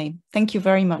openly. Thank you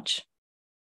very much.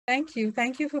 Thank you.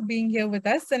 Thank you for being here with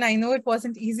us. And I know it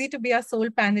wasn't easy to be our sole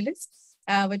panelist,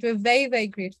 but we're very, very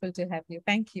grateful to have you.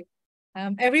 Thank you.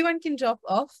 Everyone can drop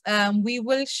off. We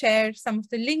will share some of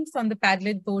the links on the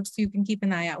Padlet board so you can keep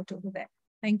an eye out over there.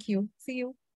 Thank you. See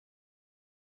you.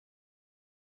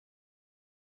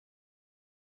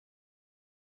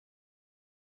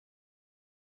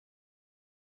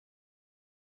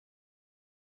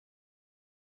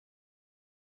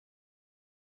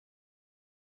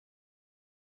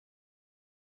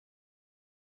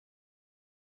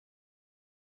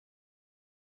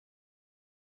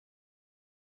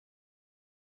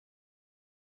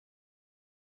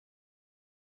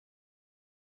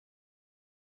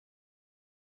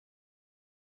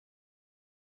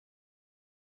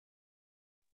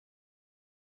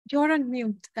 You're on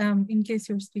mute, in case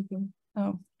you're speaking.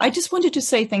 Oh, I just wanted to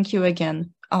say thank you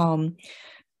again.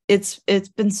 It's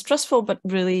been stressful, but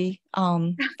really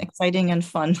exciting and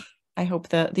fun. I hope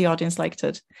the audience liked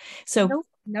it. So no,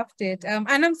 loved it. And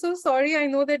I'm so sorry. I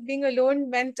know that being alone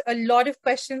meant a lot of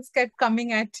questions kept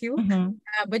coming at you,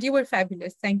 but you were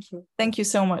fabulous. Thank you. Thank you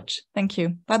so much. Thank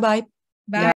you. Bye-bye. Bye.